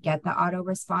regularly get the auto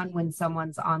respond when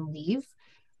someone's on leave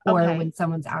or when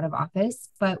someone's out of office.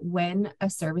 But when a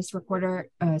service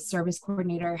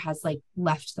coordinator has like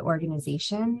left the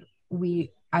organization,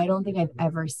 I don't think I've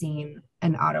ever seen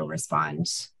an auto respond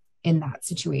in that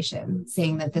situation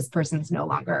saying that this person's no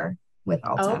longer with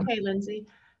Alta. Okay, Lindsay.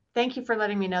 Thank you for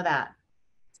letting me know that.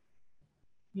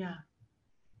 Yeah.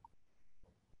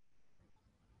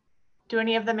 Do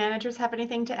any of the managers have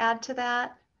anything to add to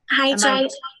that? Hi, Jay.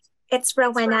 It's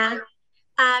Rowena,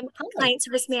 Client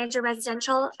Service Manager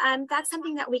Residential. That's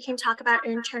something that we can talk about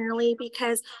internally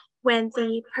because when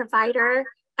the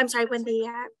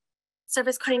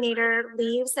service coordinator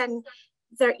leaves, and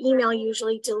their email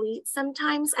usually deletes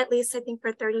sometimes, at least I think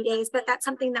for 30 days, but that's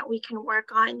something that we can work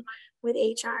on with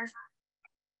HR.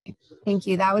 Thank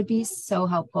you. That would be so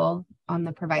helpful on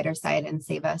the provider side and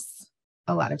save us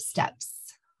a lot of steps.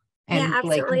 And yeah,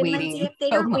 absolutely. Like Lindsay, if they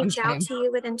don't reach out to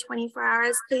you within 24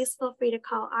 hours, please feel free to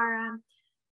call our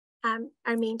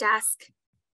main desk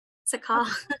to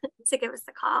give us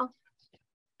a call.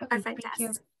 Okay, our front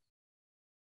desk.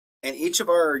 And each of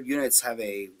our units have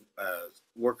a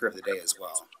worker of the day as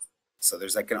well. So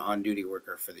there's like an on-duty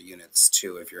worker for the units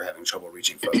too, if you're having trouble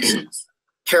reaching folks.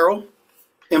 Carol,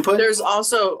 input? There's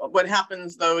also, what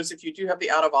happens though, is if you do have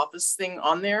the out of office thing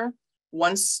on there,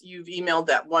 once you've emailed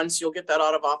that once, you'll get that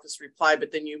out of office reply,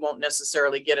 but then you won't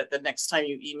necessarily get it the next time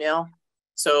you email.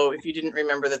 So if you didn't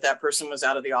remember that person was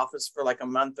out of the office for like a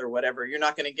month or whatever, you're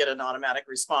not going to get an automatic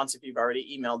response if you've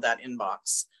already emailed that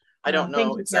inbox. I don't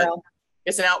know. It's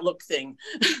an Outlook thing.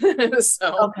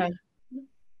 So. Okay.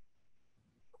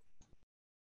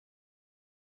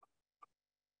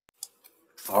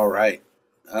 All right.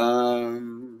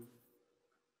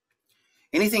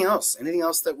 Anything else? Anything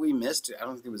else that we missed? I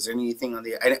don't think there was anything on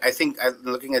the. I think I'm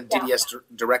looking at DDS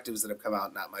directives that have come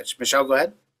out. Not much. Michelle, go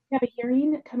ahead. We have a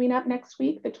hearing coming up next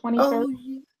week, the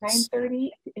 23rd,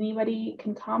 9:30. If anybody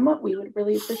can come, we would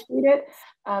really appreciate it.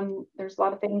 There's a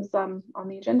lot of things on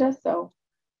the agenda, so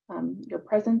your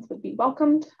presence would be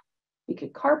welcomed. We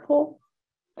could carpool,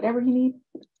 whatever you need.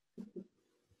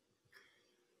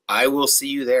 I will see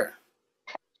you there.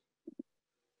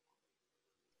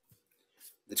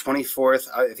 The 24th,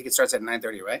 I think it starts at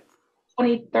 9:30, right?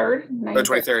 23rd.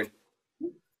 23rd.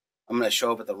 I'm going to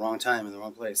show up at the wrong time in the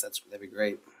wrong place. That'd be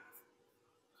great.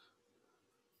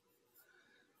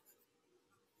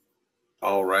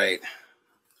 All right.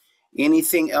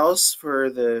 Anything else for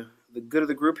the good of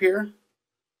the group here?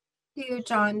 Thank you,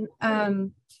 John.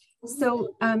 I'm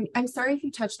sorry if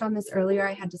you touched on this earlier.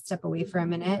 I had to step away for a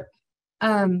minute.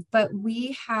 But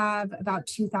we have about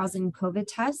 2,000 COVID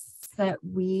tests that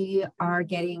we are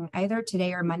getting either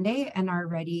today or Monday and are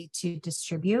ready to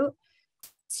distribute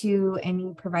to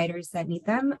any providers that need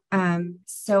them.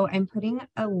 So I'm putting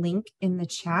a link in the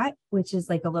chat, which is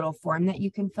like a little form that you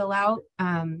can fill out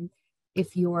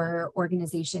if your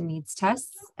organization needs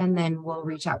tests, and then we'll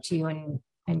reach out to you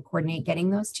and coordinate getting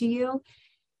those to you.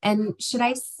 And should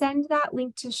I send that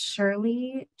link to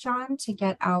Shirley, John, to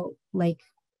get out like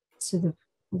to the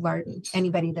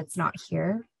anybody that's not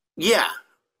here? Yeah.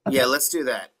 Okay. Yeah, let's do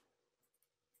that.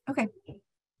 Okay.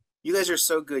 You guys are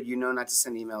so good. You know not to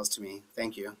send emails to me.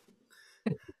 Thank you.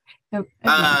 Nope.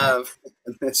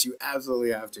 Unless you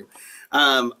absolutely have to.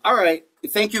 All right.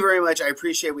 Thank you very much. I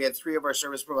appreciate we had 3 of our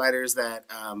service providers that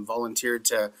volunteered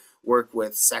to work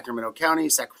with Sacramento County.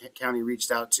 Sacramento County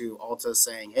reached out to Alta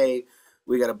saying, hey,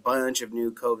 we got a bunch of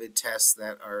new COVID tests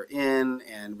that are in,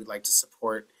 and we'd like to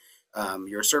support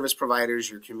your service providers,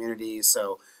 your community.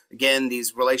 So again,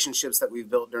 these relationships that we've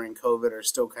built during COVID are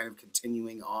still kind of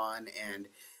continuing on, and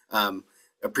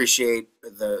appreciate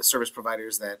the service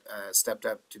providers that stepped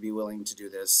up to be willing to do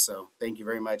this. So thank you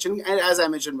very much. And as I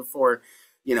mentioned before,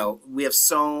 you know, we have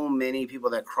so many people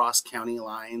that cross county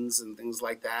lines and things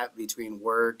like that between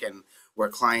work and where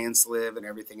clients live and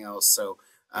everything else. So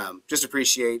just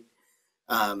appreciate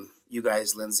you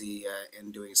guys, Lindsay,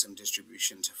 in doing some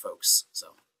distribution to folks.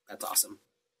 So that's awesome.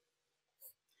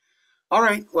 All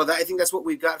right. Well, I think that's what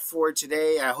we've got for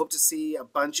today. I hope to see a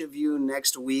bunch of you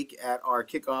next week at our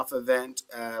kickoff event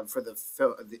for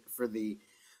the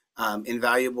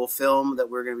invaluable film that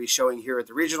we're going to be showing here at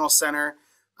the Regional Center.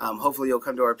 Hopefully you'll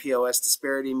come to our POS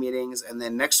disparity meetings. And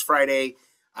then next Friday,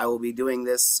 I will be doing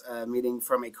this meeting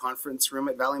from a conference room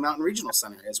at Valley Mountain Regional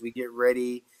Center as we get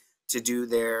ready to do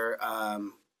their,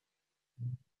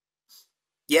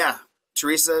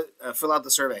 Teresa, fill out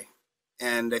the survey.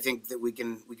 And I think that we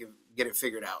can get it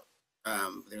figured out.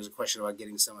 There's a question about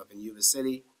getting some up in Yuba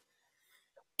City.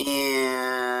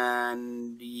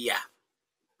 And yeah,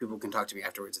 people can talk to me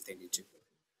afterwards if they need to.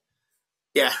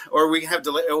 Yeah, or we can have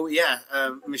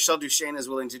Michelle Duchesne is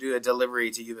willing to do a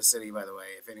delivery to Yuba City, by the way.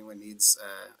 If anyone needs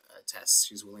a test,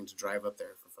 she's willing to drive up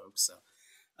there for folks. So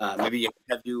maybe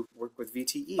have you work with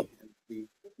VTE and see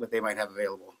what they might have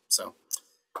available. So.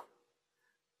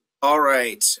 All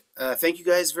right. Thank you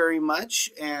guys very much,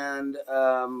 and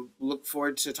look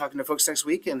forward to talking to folks next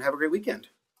week, and have a great weekend.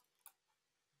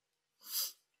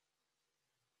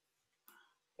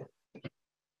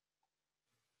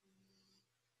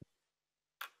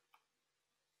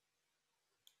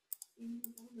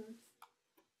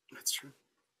 That's true.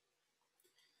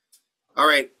 All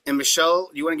right. And Michelle,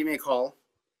 do you want to give me a call?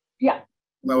 Yeah.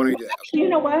 Why want to do that? You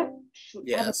know what?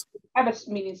 Yes. I have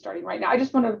a meeting starting right now. I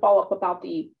just wanted to follow up about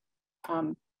the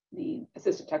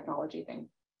assistive technology thing.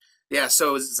 Yeah,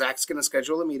 so Zach's going to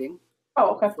schedule a meeting.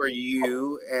 Oh, okay. For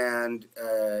you and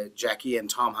Jackie and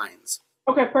Tom Hines.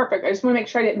 Okay, perfect. I just want to make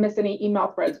sure I didn't miss any email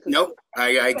threads. Nope.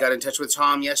 I got in touch with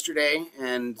Tom yesterday,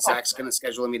 and Zach's going to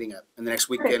schedule a meeting up in the next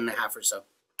week and a half or so.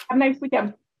 Have a nice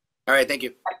weekend. All right, thank you.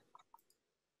 Bye.